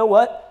God. And you know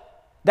what?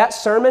 That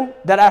sermon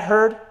that I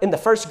heard in the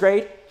first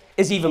grade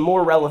is even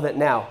more relevant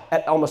now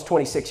at almost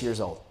 26 years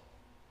old.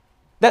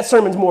 That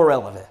sermon's more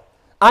relevant.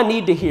 I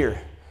need to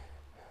hear,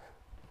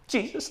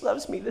 Jesus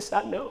loves me, this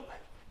I know.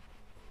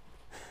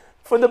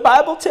 For the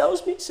Bible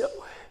tells me so.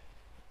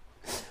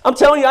 I'm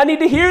telling you, I need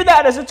to hear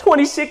that as a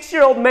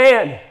 26-year-old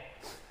man.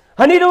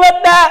 I need to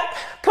let that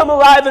come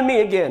alive in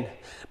me again.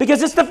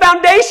 Because it's the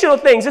foundational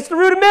things, it's the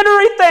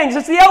rudimentary things,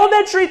 it's the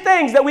elementary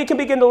things that we can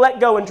begin to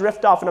let go and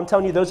drift off. And I'm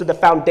telling you, those are the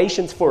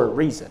foundations for a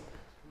reason.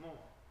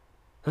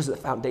 Those are the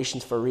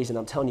foundations for a reason.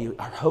 I'm telling you,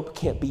 our hope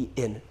can't be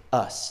in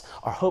us.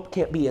 Our hope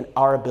can't be in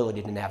our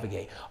ability to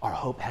navigate. Our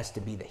hope has to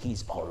be that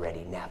he's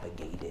already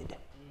navigated.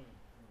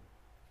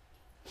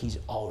 He's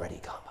already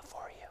gone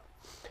before you.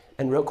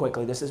 And real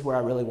quickly, this is where I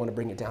really want to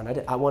bring it down.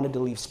 I wanted to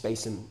leave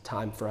space and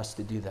time for us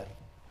to do the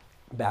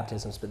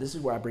baptisms, but this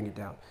is where I bring it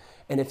down.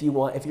 And if you're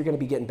going to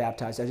be getting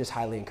baptized, I just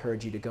highly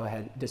encourage you to go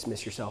ahead and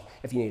dismiss yourself.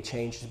 If you need to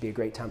change, this would be a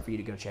great time for you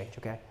to go change,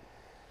 okay?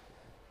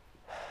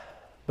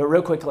 But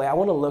real quickly, I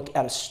want to look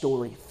at a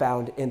story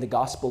found in the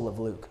Gospel of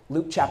Luke,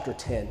 Luke chapter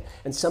 10.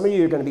 And some of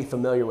you are going to be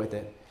familiar with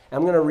it.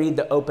 I'm going to read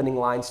the opening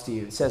lines to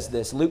you. It says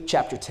this, Luke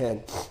chapter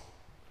 10,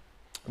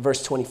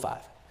 verse 25.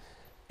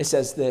 It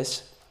says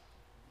this,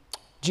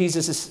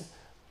 Jesus is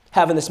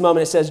having this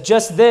moment. It says,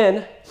 just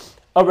then,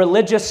 a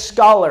religious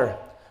scholar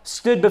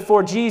stood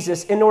before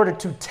Jesus in order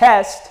to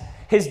test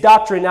his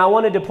doctrine. Now, I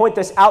wanted to point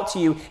this out to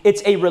you.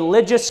 It's a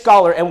religious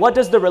scholar. And what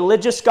does the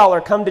religious scholar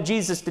come to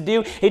Jesus to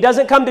do? He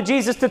doesn't come to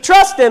Jesus to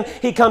trust him.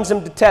 He comes to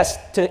him to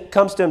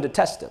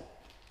test him.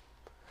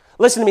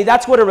 Listen to me.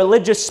 That's what a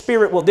religious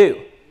spirit will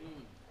do.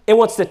 It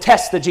wants to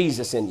test the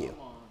Jesus in you.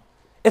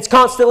 It's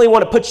constantly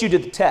want to put you to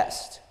the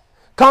test.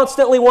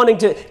 Constantly wanting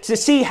to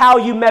see how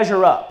you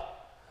measure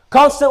up.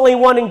 Constantly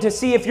wanting to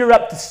see if you're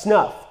up to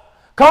snuff.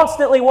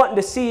 Constantly wanting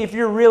to see if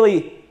you're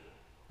really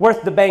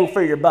worth the bang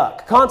for your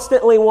buck.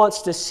 Constantly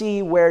wants to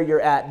see where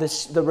you're at.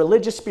 The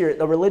religious spirit,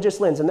 the religious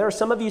lens. And there are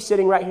some of you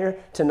sitting right here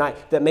tonight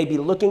that may be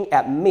looking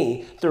at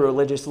me through a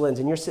religious lens.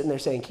 And you're sitting there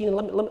saying, Keenan,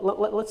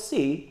 let's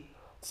see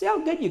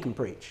how good you can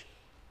preach.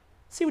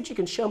 See what you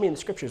can show me in the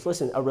scriptures.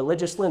 Listen, a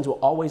religious lens will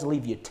always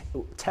leave you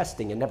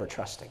testing and never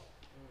trusting.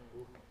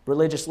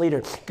 Religious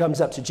leader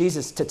comes up to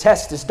Jesus to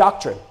test his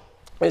doctrine.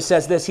 It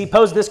says this, he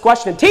posed this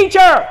question,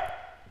 teacher,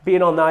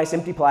 being all nice,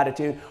 empty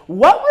platitude,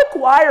 what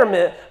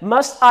requirement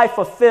must I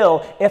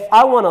fulfill if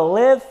I want to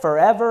live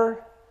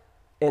forever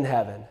in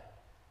heaven?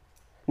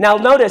 Now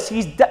notice,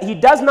 he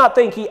does not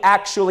think he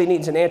actually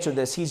needs an answer to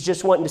this. He's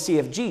just wanting to see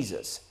if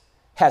Jesus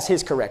has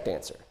his correct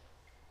answer.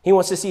 He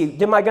wants to see,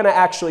 am I going to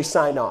actually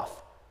sign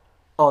off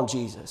on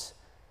Jesus?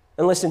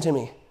 And listen to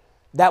me,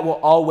 that will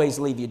always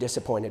leave you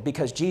disappointed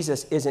because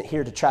Jesus isn't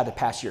here to try to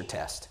pass your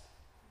test.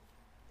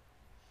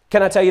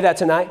 Can I tell you that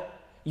tonight?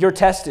 Your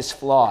test is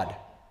flawed.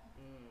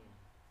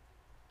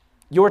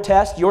 Your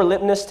test, your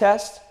litmus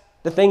test,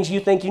 the things you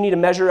think you need to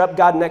measure up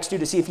God next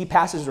to see if he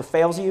passes or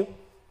fails you,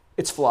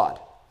 it's flawed.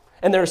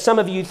 And there are some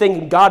of you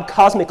thinking God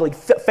cosmically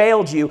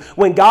failed you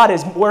when God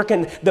is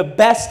working the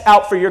best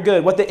out for your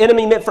good. What the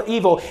enemy meant for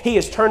evil, he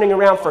is turning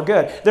around for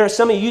good. There are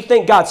some of you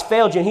think God's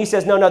failed you and he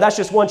says, no, that's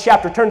just one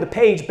chapter. Turn the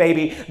page,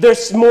 baby.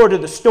 There's more to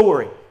the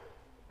story.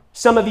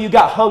 Some of you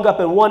got hung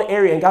up in one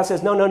area and God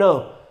says,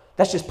 no.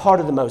 That's just part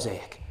of the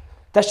mosaic.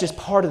 That's just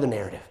part of the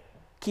narrative.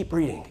 Keep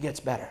reading. It gets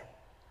better.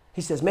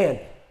 He says, man,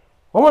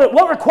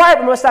 what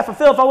requirement must I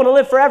fulfill if I want to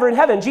live forever in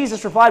heaven?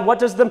 Jesus replied, what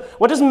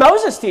does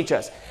Moses teach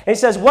us? And he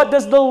says, what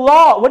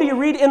do you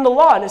read in the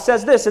law? And it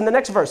says this in the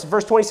next verse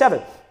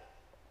 27.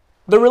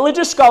 The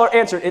religious scholar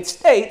answered, it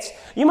states,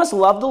 you must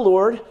love the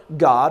Lord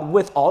God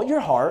with all your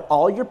heart,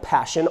 all your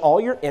passion,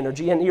 all your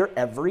energy, and your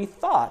every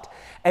thought.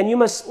 And you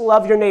must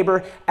love your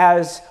neighbor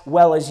as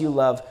well as you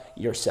love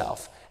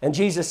yourself. And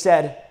Jesus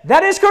said,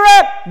 that is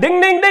correct. Ding,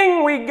 ding,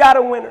 ding, we got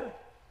a winner.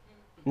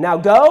 Now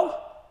go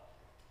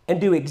and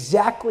do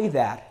exactly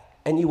that,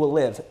 and you will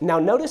live. Now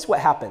notice what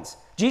happens.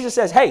 Jesus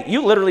says, hey,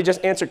 you literally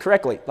just answered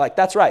correctly. Like,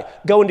 that's right.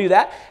 Go and do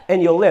that,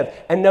 and you'll live.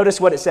 And notice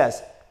what it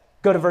says.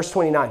 Go to verse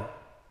 29.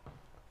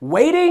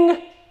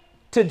 Waiting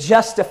to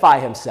justify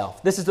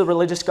himself. This is the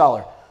religious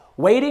scholar.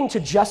 Waiting to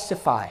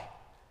justify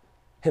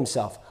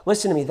himself.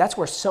 Listen to me, that's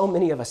where so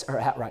many of us are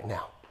at right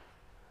now.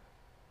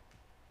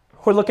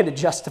 We're looking to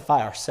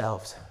justify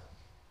ourselves.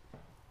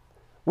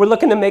 We're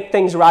looking to make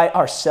things right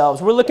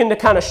ourselves. We're looking to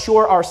kind of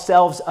shore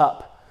ourselves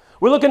up.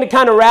 We're looking to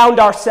kind of round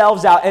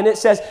ourselves out. And it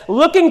says,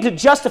 looking to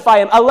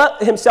justify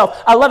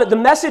himself. I love it. The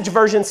Message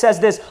version says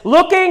this,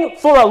 looking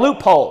for a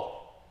loophole.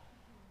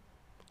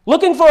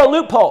 Looking for a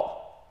loophole.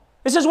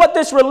 This is what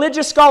this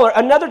religious scholar,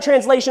 another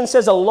translation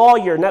says a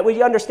lawyer. Now, what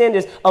you understand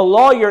is a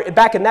lawyer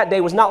back in that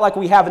day was not like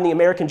we have in the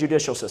American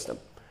judicial system.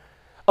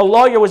 A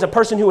lawyer was a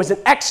person who was an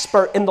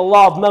expert in the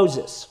law of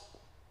Moses,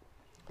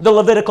 the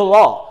Levitical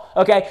law.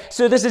 Okay,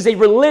 so this is a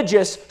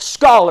religious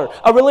scholar,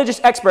 a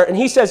religious expert, and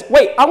he says,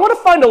 wait, I want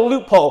to find a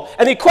loophole.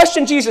 And he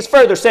questioned Jesus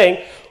further,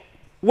 saying,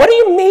 what do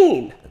you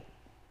mean,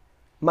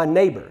 my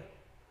neighbor?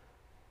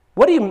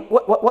 What do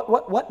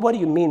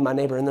you mean, my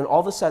neighbor? And then all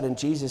of a sudden,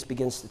 Jesus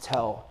begins to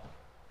tell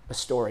a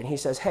story. And he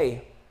says,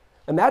 hey,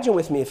 imagine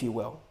with me, if you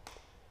will,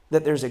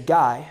 that there's a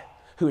guy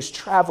who is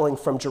traveling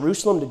from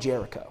Jerusalem to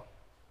Jericho.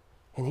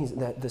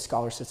 And the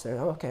scholar sits there,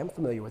 oh, okay, I'm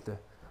familiar with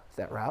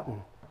that route. And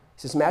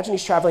he says, imagine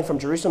he's traveling from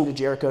Jerusalem to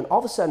Jericho, and all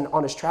of a sudden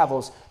on his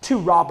travels, 2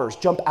 robbers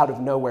jump out of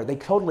nowhere. They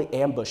totally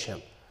ambush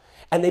him,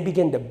 and they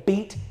begin to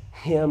beat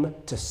him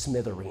to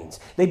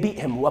smithereens. They beat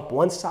him up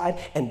one side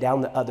and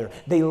down the other.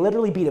 They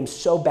literally beat him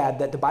so bad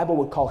that the Bible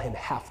would call him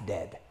half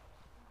dead.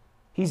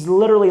 He's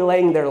literally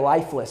laying there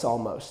lifeless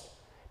almost.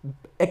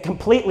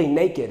 Completely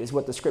naked is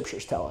what the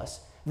scriptures tell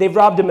us. They've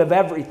robbed him of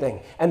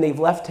everything, and they've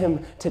left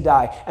him to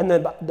die. And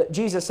then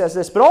Jesus says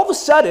this, but all of a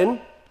sudden,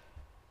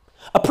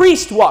 a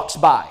priest walks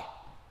by.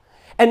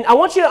 And I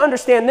want you to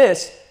understand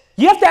this.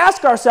 You have to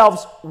ask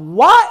ourselves,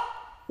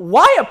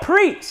 why a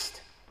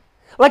priest?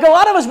 Like a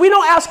lot of us, we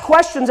don't ask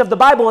questions of the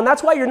Bible, and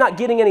that's why you're not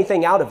getting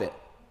anything out of it.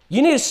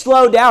 You need to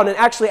slow down and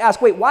actually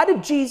ask, wait, why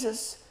did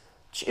Jesus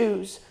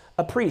choose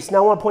a priest? Now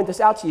I want to point this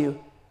out to you.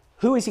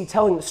 Who is he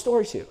telling the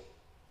story to?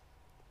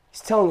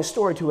 He's telling the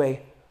story to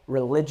a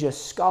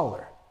religious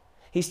scholar.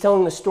 He's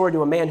telling the story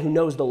to a man who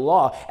knows the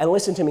law. And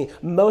listen to me,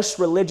 most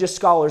religious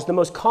scholars, the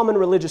most common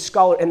religious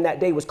scholar in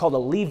that day was called a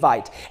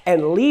Levite.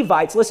 And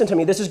Levites, listen to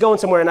me, this is going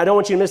somewhere, and I don't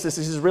want you to miss this.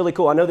 This is really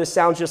cool. I know this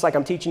sounds just like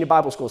I'm teaching you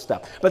Bible school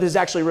stuff, but this is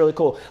actually really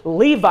cool.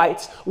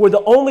 Levites were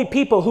the only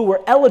people who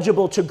were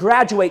eligible to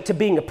graduate to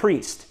being a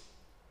priest.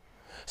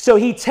 So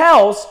he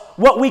tells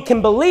what we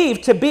can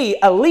believe to be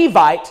a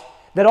Levite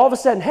that all of a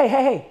sudden,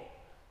 hey,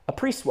 a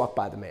priest walked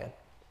by the man.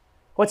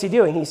 What's he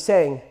doing? He's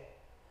saying,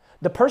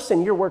 the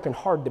person you're working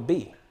hard to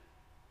be.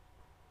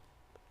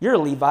 You're a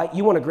Levite.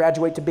 You want to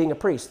graduate to being a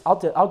priest.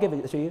 I'll give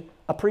it to you.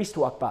 A priest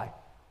walked by.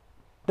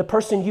 The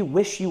person you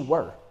wish you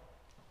were.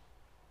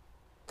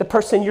 The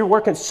person you're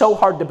working so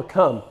hard to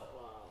become.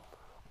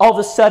 All of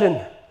a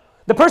sudden,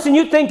 the person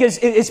you think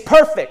is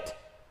perfect.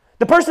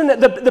 The person,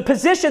 the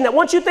position that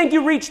once you think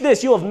you reach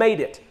this, you'll have made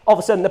it. All of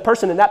a sudden, the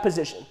person in that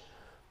position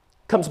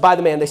comes by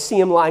the man. They see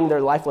him lying there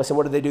lifeless. And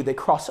what do? They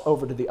cross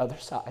over to the other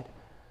side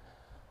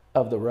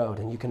of the road.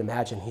 And you can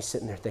imagine he's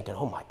sitting there thinking,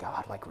 oh my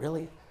God, like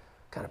really?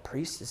 What kind of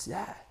priest is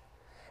that?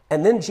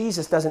 And then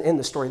Jesus doesn't end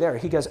the story there.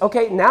 He goes,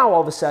 okay, now all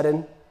of a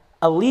sudden,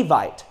 a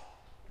Levite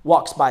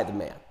walks by the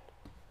man.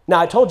 Now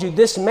I told you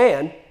this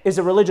man is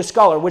a religious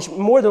scholar, which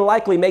more than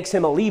likely makes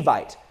him a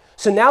Levite.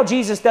 So now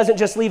Jesus doesn't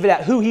just leave it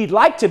at who he'd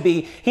like to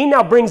be. He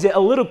now brings it a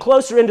little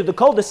closer into the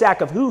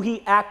cul-de-sac of who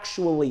he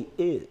actually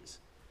is.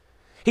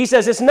 He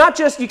says it's not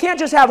just, you can't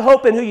just have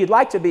hope in who you'd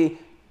like to be,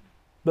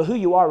 but who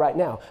you are right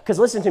now. Because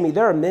listen to me,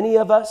 there are many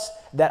of us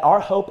that our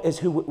hope is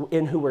who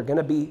we're going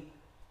to be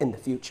in the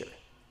future.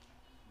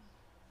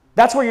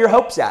 That's where your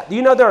hope's at. Do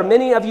you know there are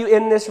many of you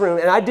in this room,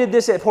 and I did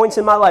this at points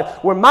in my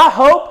life, where my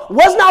hope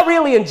was not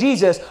really in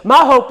Jesus.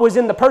 My hope was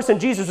in the person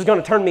Jesus was going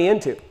to turn me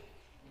into.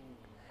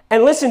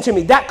 And listen to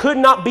me, that could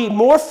not be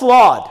more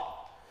flawed,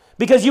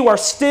 because you are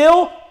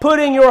still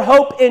putting your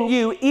hope in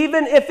you,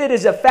 even if it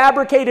is a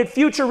fabricated,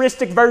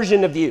 futuristic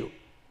version of you.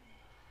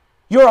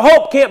 Your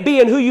hope can't be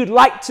in who you'd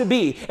like to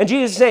be. And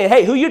Jesus is saying,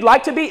 hey, who you'd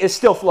like to be is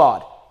still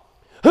flawed.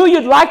 Who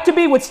you'd like to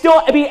be would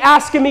still be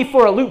asking me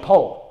for a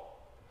loophole.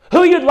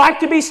 Who you'd like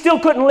to be still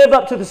couldn't live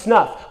up to the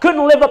snuff,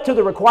 couldn't live up to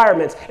the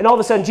requirements. And all of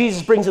a sudden,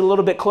 Jesus brings it a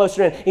little bit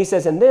closer in. He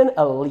says, and then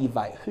a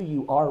Levite, who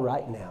you are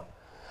right now.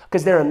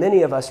 Because there are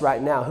many of us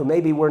right now who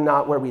maybe we're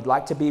not where we'd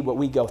like to be, but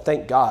we go,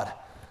 thank God,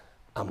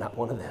 I'm not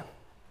one of them.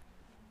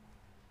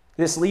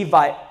 This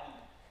Levite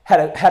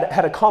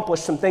had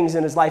accomplished some things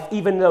in his life,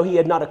 even though he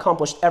had not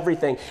accomplished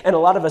everything. And a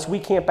lot of us, we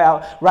camp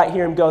out right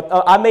here and go,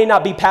 oh, I may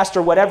not be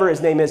pastor whatever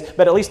his name is,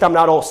 but at least I'm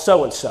not old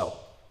so-and-so.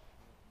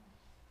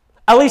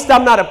 At least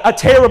I'm not a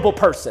terrible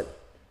person.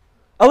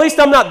 At least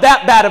I'm not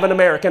that bad of an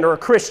American or a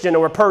Christian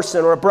or a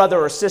person or a brother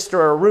or a sister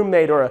or a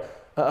roommate or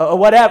a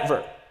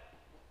whatever.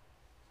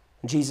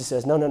 And Jesus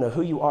says, no,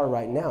 who you are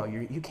right now,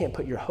 you can't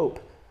put your hope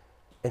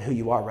in who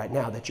you are right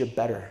now, that you're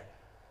better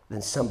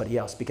than somebody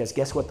else. Because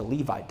guess what the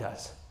Levite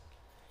does?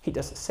 He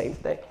does the same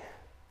thing.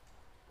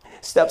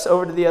 Steps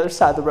over to the other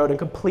side of the road and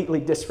completely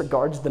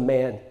disregards the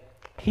man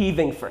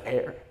heaving for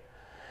air.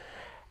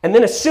 And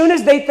then as soon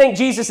as they think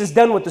Jesus is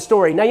done with the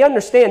story, now you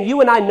understand,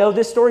 you and I know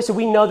this story, so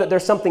we know that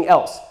there's something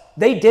else.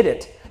 They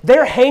didn't.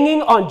 They're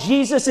hanging on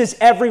Jesus'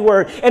 every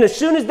word. And as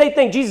soon as they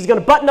think Jesus is going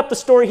to button up the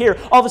story here,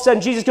 all of a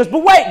sudden Jesus goes,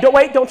 but wait,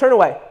 don't turn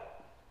away.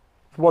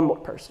 One more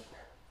person.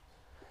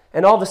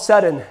 And all of a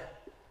sudden,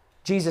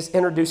 Jesus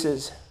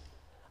introduces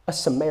a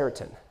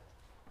Samaritan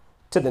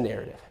to the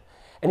narrative.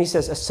 And he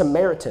says, a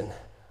Samaritan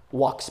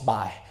walks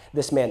by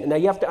this man. Now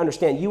you have to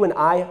understand, you and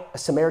I, a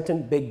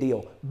Samaritan, big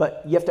deal.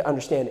 But you have to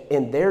understand,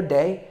 in their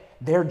day,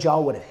 their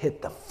jaw would have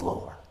hit the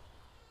floor.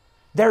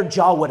 Their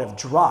jaw would have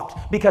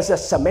dropped. Because a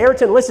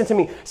Samaritan, listen to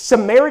me,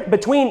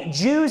 between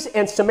Jews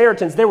and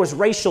Samaritans, there was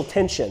racial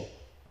tension.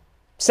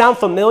 Sound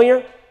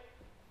familiar?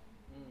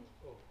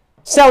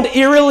 Sound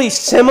eerily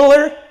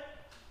similar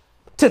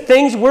to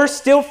things we're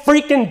still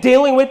freaking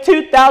dealing with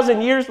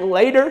 2,000 years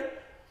later?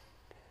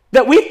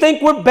 That we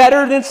think we're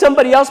better than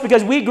somebody else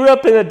because we grew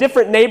up in a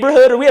different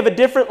neighborhood, or we have a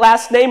different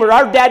last name, or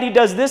our daddy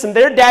does this and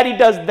their daddy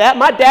does that.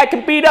 My dad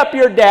can beat up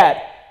your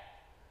dad.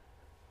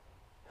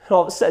 And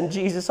all of a sudden,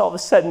 Jesus,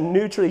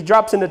 neutrally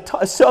drops in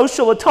a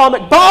social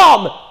atomic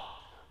bomb.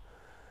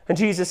 And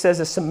Jesus says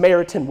a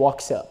Samaritan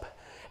walks up.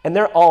 And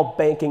they're all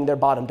banking their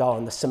bottom dollar,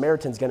 and the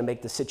Samaritan's going to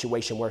make the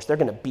situation worse. They're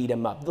going to beat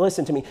him up.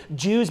 Listen to me.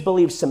 Jews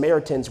believed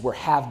Samaritans were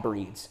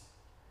half-breeds.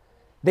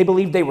 They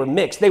believed they were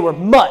mixed. They were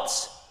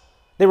mutts.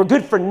 They were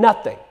good for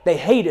nothing. They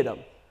hated them.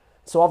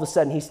 So all of a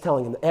sudden, he's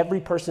telling them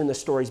every person in the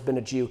story has been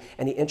a Jew,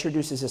 and he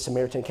introduces a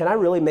Samaritan. Can I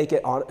make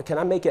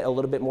it a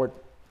little bit more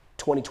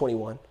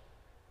 2021?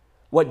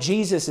 What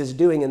Jesus is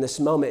doing in this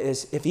moment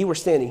is, if he were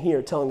standing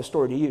here telling the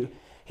story to you,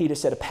 he'd have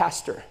said, a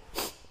pastor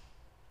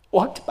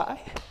walked by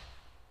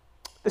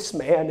this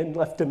man and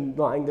left him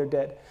lying there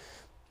dead.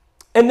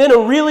 And then a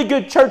really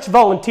good church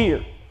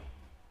volunteer,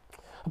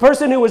 a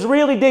person who was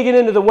really digging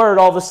into the word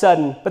all of a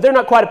sudden, but they're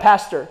not quite a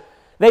pastor.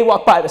 They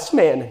walk by this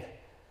man and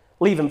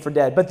leave him for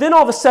dead. But then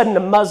all of a sudden a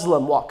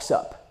Muslim walks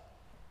up.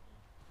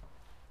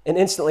 And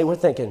instantly we're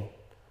thinking,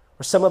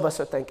 or some of us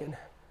are thinking,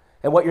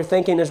 and what you're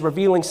thinking is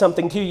revealing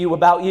something to you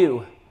about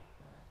you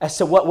as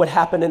to what would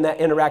happen in that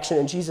interaction.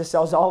 And Jesus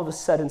says all of a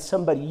sudden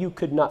somebody you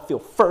could not feel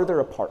further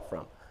apart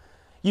from.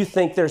 You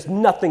think there's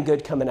nothing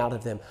good coming out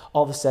of them.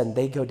 All of a sudden,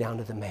 they go down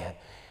to the man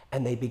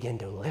and they begin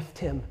to lift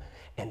him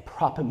and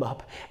prop him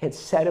up and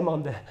set him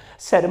on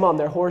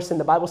their horse. And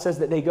the Bible says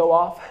that they go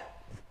off.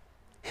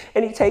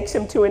 And he takes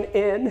him to an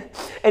inn.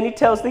 And he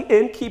tells the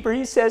innkeeper,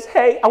 he says,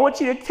 hey, I want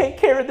you to take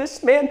care of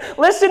this man.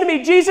 Listen to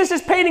me. Jesus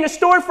is painting a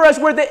story for us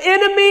where the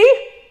enemy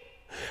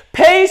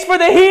pays for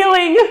the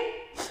healing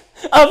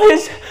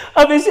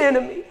of his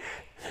enemy.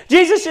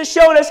 Jesus is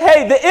showing us,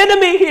 hey, the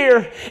enemy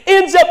here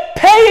ends up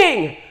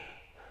paying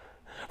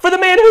for the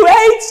man who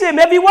hates him.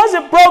 If he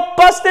wasn't broke,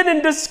 busted,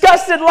 and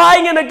disgusted,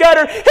 lying in a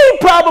gutter, he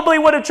probably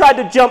would have tried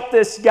to jump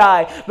this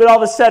guy. But all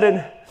of a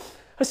sudden,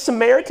 a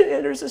Samaritan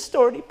enters the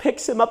store, and he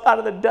picks him up out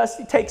of the dust.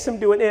 He takes him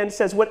to an inn,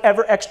 says,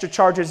 whatever extra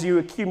charges you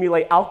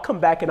accumulate, I'll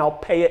come back and I'll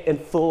pay it in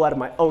full out of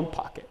my own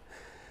pocket.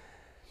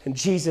 And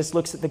Jesus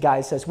looks at the guy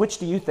and says, which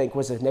do you think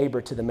was a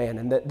neighbor to the man?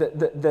 And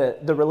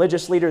the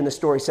religious leader in the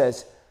story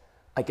says,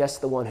 I guess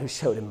the one who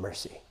showed him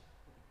mercy.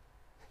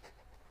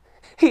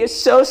 He is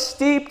so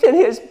steeped in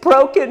his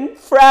broken,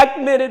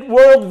 fragmented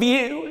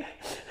worldview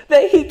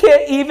that he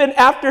can't even,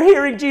 after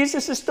hearing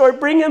Jesus' story,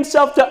 bring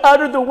himself to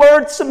utter the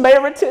word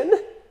Samaritan.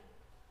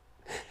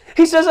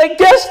 He says, I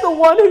guess the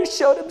one who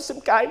showed him some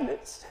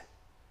kindness.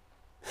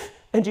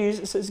 And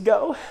Jesus says,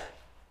 go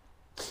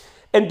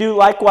and do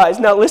likewise.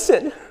 Now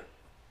listen,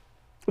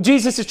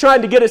 Jesus is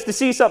trying to get us to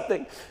see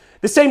something.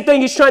 The same thing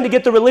he's trying to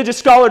get the religious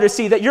scholar to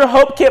see, that your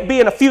hope can't be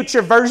in a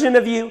future version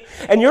of you,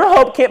 and your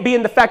hope can't be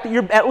in the fact that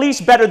you're at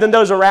least better than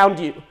those around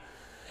you.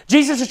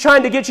 Jesus is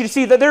trying to get you to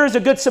see that there is a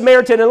good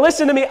Samaritan. And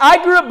listen to me,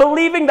 I grew up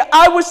believing that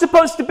I was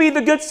supposed to be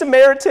the good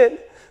Samaritan.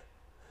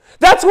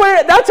 That's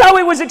how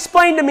it was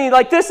explained to me.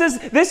 Like, this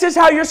is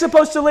how you're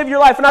supposed to live your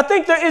life. And I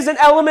think there is an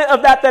element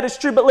of that is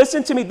true. But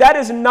listen to me, that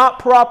is not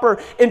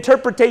proper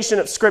interpretation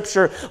of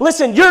Scripture.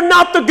 Listen, you're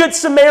not the good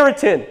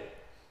Samaritan.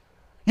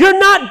 You're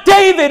not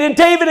David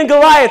and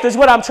Goliath is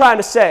what I'm trying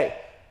to say.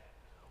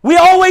 We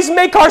always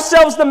make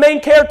ourselves the main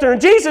character.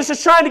 And Jesus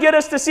is trying to get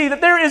us to see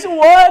that there is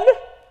one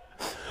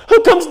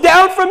who comes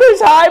down from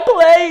his high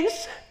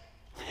place.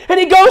 And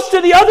he goes to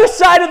the other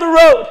side of the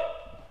road.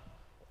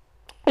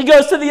 He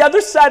goes to the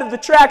other side of the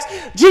tracks.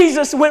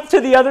 Jesus went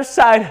to the other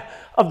side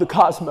of the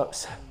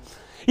cosmos.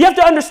 You have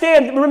to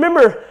understand,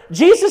 remember,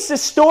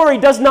 Jesus' story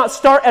does not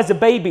start as a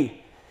baby.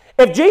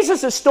 If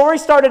Jesus' story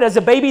started as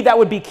a baby, that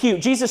would be cute.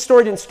 Jesus'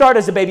 story didn't start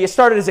as a baby. It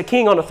started as a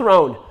king on a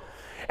throne.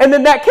 And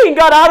then that king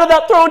got out of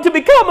that throne to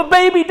become a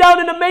baby down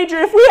in a manger.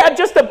 If we had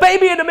just a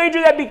baby in a manger,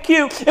 that'd be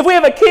cute. If we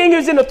have a king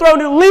who's in the throne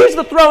who leaves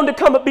the throne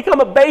to become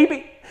a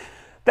baby,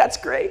 that's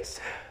grace.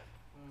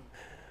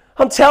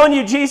 I'm telling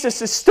you,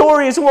 Jesus'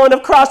 story is one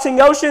of crossing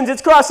oceans.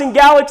 It's crossing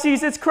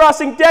galaxies. It's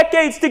crossing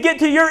decades to get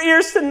to your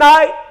ears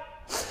tonight.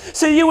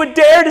 So you would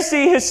dare to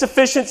see his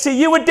sufficiency.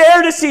 You would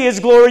dare to see his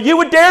glory. You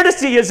would dare to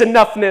see his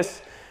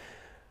enoughness.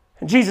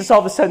 And Jesus all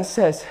of a sudden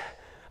says,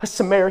 a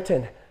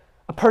Samaritan,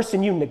 a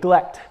person you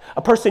neglect,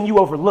 a person you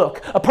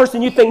overlook, a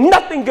person you think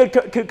nothing good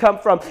could come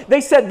from. They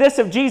said this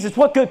of Jesus,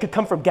 what good could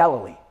come from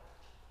Galilee?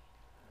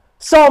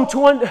 Psalm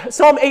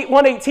 8,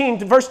 118,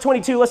 verse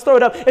 22, let's throw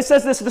it up. It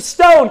says this, the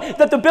stone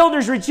that the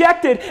builders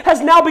rejected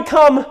has now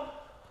become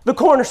the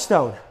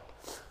cornerstone.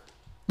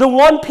 The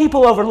one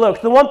people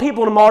overlook, the one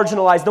people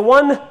marginalize, the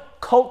one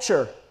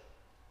culture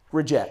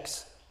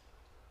rejects.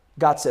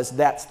 God says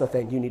that's the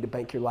thing you need to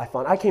bank your life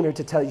on. I came here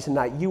to tell you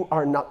tonight, you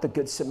are not the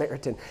Good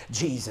Samaritan.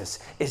 Jesus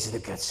is the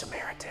Good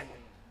Samaritan.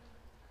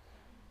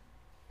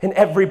 In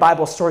every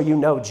Bible story you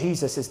know,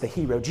 Jesus is the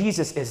hero.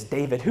 Jesus is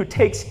David, who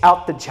takes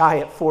out the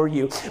giant for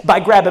you by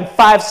grabbing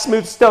 5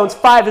 smooth stones.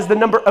 5 is the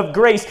number of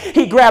grace.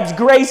 He grabs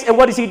grace, and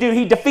what does he do?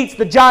 He defeats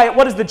the giant.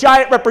 What does the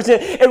giant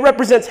represent? It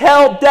represents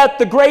hell, death,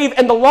 the grave,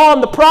 and the law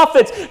and the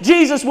prophets.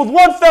 Jesus, with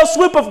one fell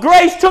swoop of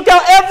grace, took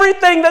out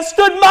everything that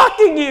stood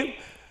mocking you.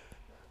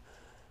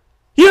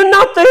 You're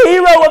not the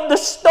hero of the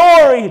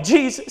story.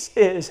 Jesus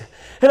is.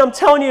 And I'm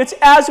telling you, it's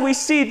as we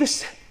see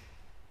this,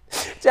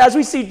 it's as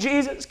we see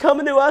Jesus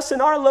coming to us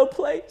in our low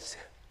place,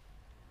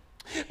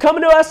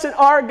 coming to us in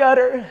our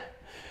gutter.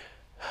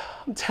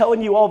 I'm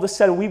telling you, all of a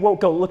sudden, we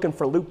won't go looking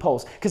for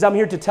loopholes, because I'm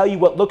here to tell you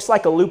what looks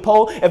like a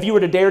loophole. If you were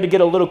to dare to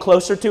get a little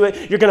closer to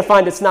it, you're going to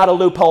find it's not a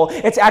loophole.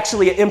 It's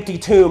actually an empty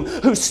tomb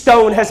whose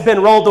stone has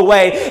been rolled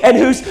away and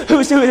whose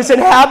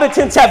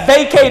inhabitants have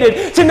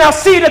vacated to now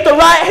seat at the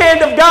right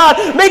hand of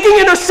God, making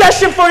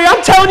intercession for you.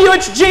 I'm telling you,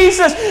 it's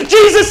Jesus.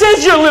 Jesus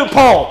is your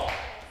loophole.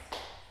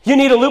 You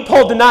need a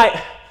loophole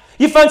tonight.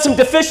 You find some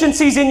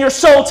deficiencies in your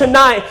soul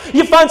tonight.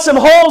 You find some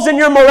holes in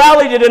your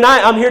morality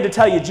tonight. I'm here to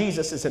tell you,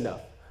 Jesus is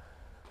enough.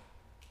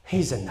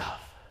 He's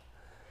enough.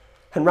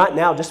 And right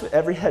now, just with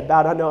every head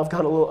bowed, I know I've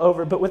gone a little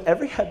over, but with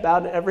every head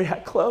bowed and every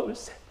head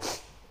closed,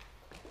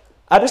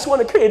 I just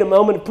want to create a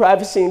moment of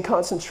privacy and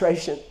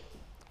concentration.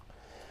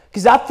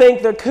 Because I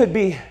think there could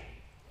be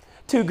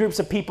 2 groups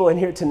of people in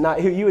here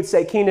tonight who you would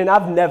say, Keenan,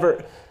 I've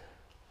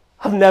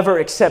never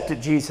accepted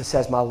Jesus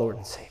as my Lord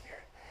and Savior.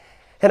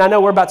 And I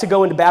know we're about to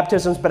go into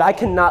baptisms, but I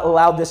cannot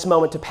allow this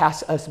moment to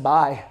pass us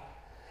by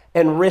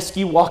and risk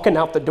you walking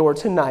out the door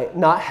tonight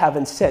not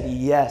having said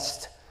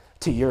yes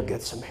to your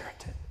Good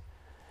Samaritan.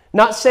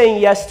 Not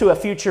saying yes to a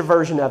future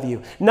version of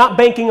you. Not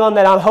banking on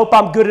that, I hope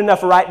I'm good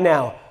enough right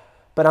now.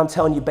 But I'm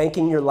telling you,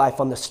 banking your life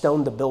on the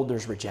stone the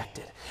builders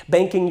rejected.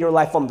 Banking your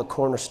life on the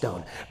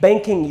cornerstone.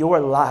 Banking your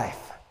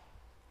life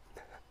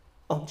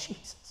on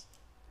Jesus.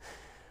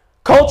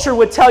 Culture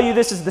would tell you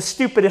this is the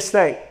stupidest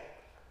thing.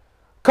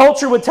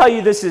 Culture would tell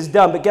you this is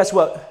dumb, but guess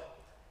what?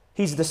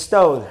 He's the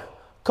stone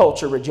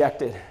culture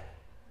rejected.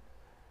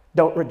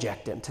 Don't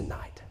reject him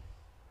tonight.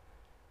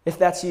 If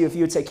that's you, if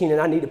you would say, Keenan,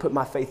 I need to put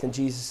my faith in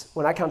Jesus.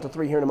 When I count to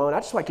 3 here in a moment,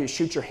 I just want you to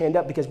shoot your hand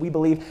up, because we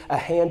believe a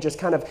hand just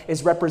kind of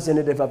is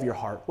representative of your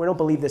heart. We don't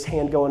believe this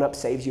hand going up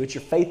saves you. It's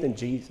your faith in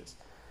Jesus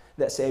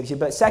that saves you.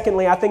 But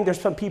secondly, I think there's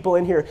some people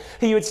in here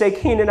who you would say,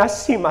 Keenan, I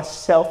see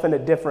myself in a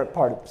different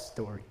part of the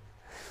story.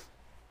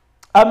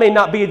 I may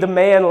not be the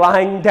man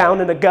lying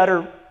down in a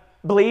gutter,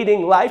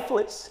 bleeding,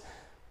 lifeless,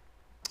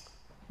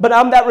 but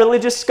I'm that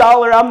religious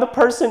scholar. I'm the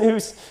person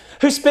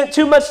who spent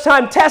too much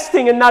time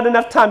testing and not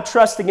enough time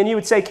trusting. And you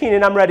would say,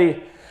 Keenan, I'm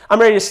ready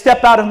to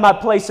step out of my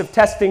place of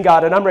testing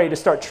God, and I'm ready to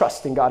start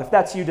trusting God. If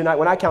that's you tonight,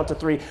 when I count to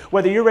 3,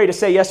 whether you're ready to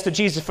say yes to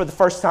Jesus for the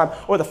first time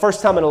or the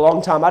first time in a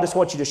long time, I just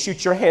want you to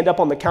shoot your hand up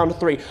on the count of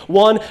 3.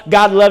 1,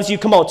 God loves you.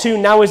 Come on. 2,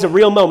 now is a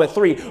real moment.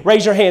 3,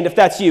 raise your hand if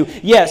that's you.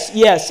 Yes,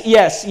 yes,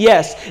 yes,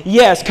 yes,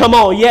 yes. Come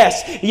on.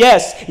 Yes,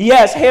 yes,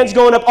 yes. Hands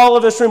going up all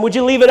over this room. Would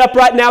you leave it up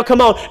right now?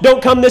 Come on.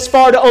 Don't come this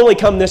far to only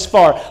come this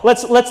far.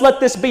 Let's let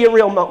this be a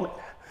real moment.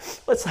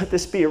 Let's let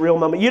this be a real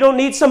moment. You don't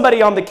need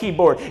somebody on the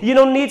keyboard. You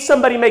don't need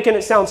somebody making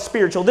it sound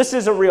spiritual. This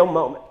is a real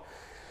moment.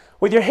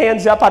 With your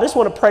hands up, I just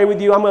want to pray with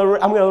you. I'm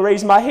going to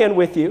raise my hand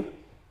with you.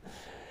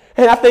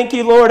 And I thank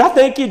you, Lord. I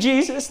thank you,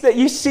 Jesus, that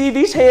you see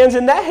these hands,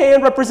 and that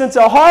hand represents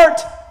a heart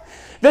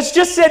that's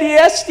just said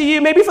yes to you,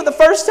 maybe for the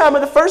first time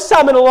or the first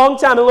time in a long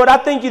time. And Lord, I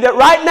thank you that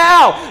right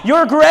now,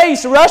 your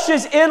grace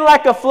rushes in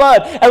like a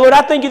flood. And Lord,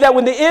 I thank you that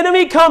when the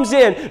enemy comes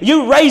in,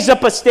 you raise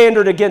up a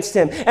standard against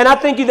him. And I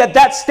thank you that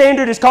that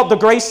standard is called the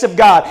grace of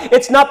God.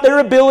 It's not their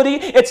ability.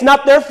 It's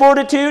not their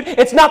fortitude.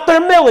 It's not their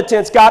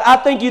militance, God. I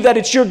thank you that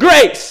it's your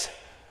grace.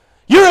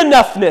 Your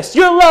enoughness,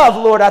 your love,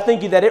 Lord, I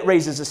thank you that it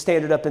raises a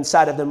standard up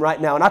inside of them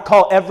right now. And I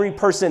call every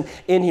person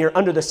in here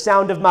under the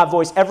sound of my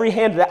voice, every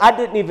hand that I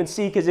didn't even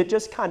see because it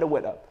just kind of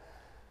went up.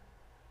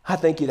 I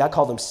thank you that I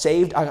call them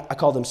saved, I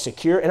call them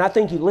secure, and I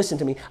thank you, listen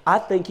to me, I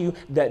thank you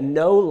that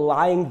no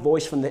lying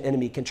voice from the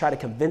enemy can try to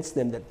convince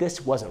them that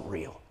this wasn't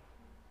real.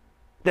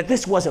 That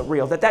this wasn't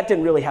real, that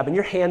didn't really happen.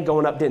 Your hand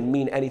going up didn't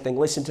mean anything.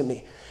 Listen to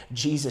me,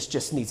 Jesus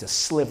just needs a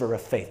sliver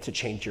of faith to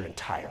change your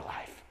entire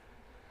life.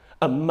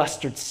 A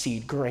mustard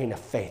seed grain of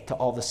faith to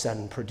all of a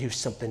sudden produce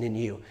something in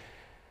you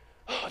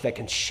that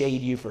can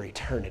shade you for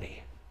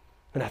eternity.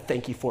 And I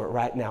thank you for it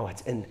right now.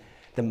 It's in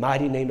the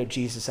mighty name of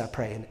Jesus I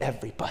pray. And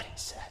everybody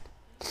said,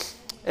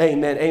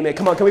 amen, amen.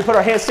 Come on, can we put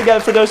our hands together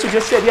for those who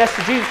just said yes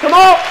to Jesus? Come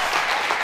on.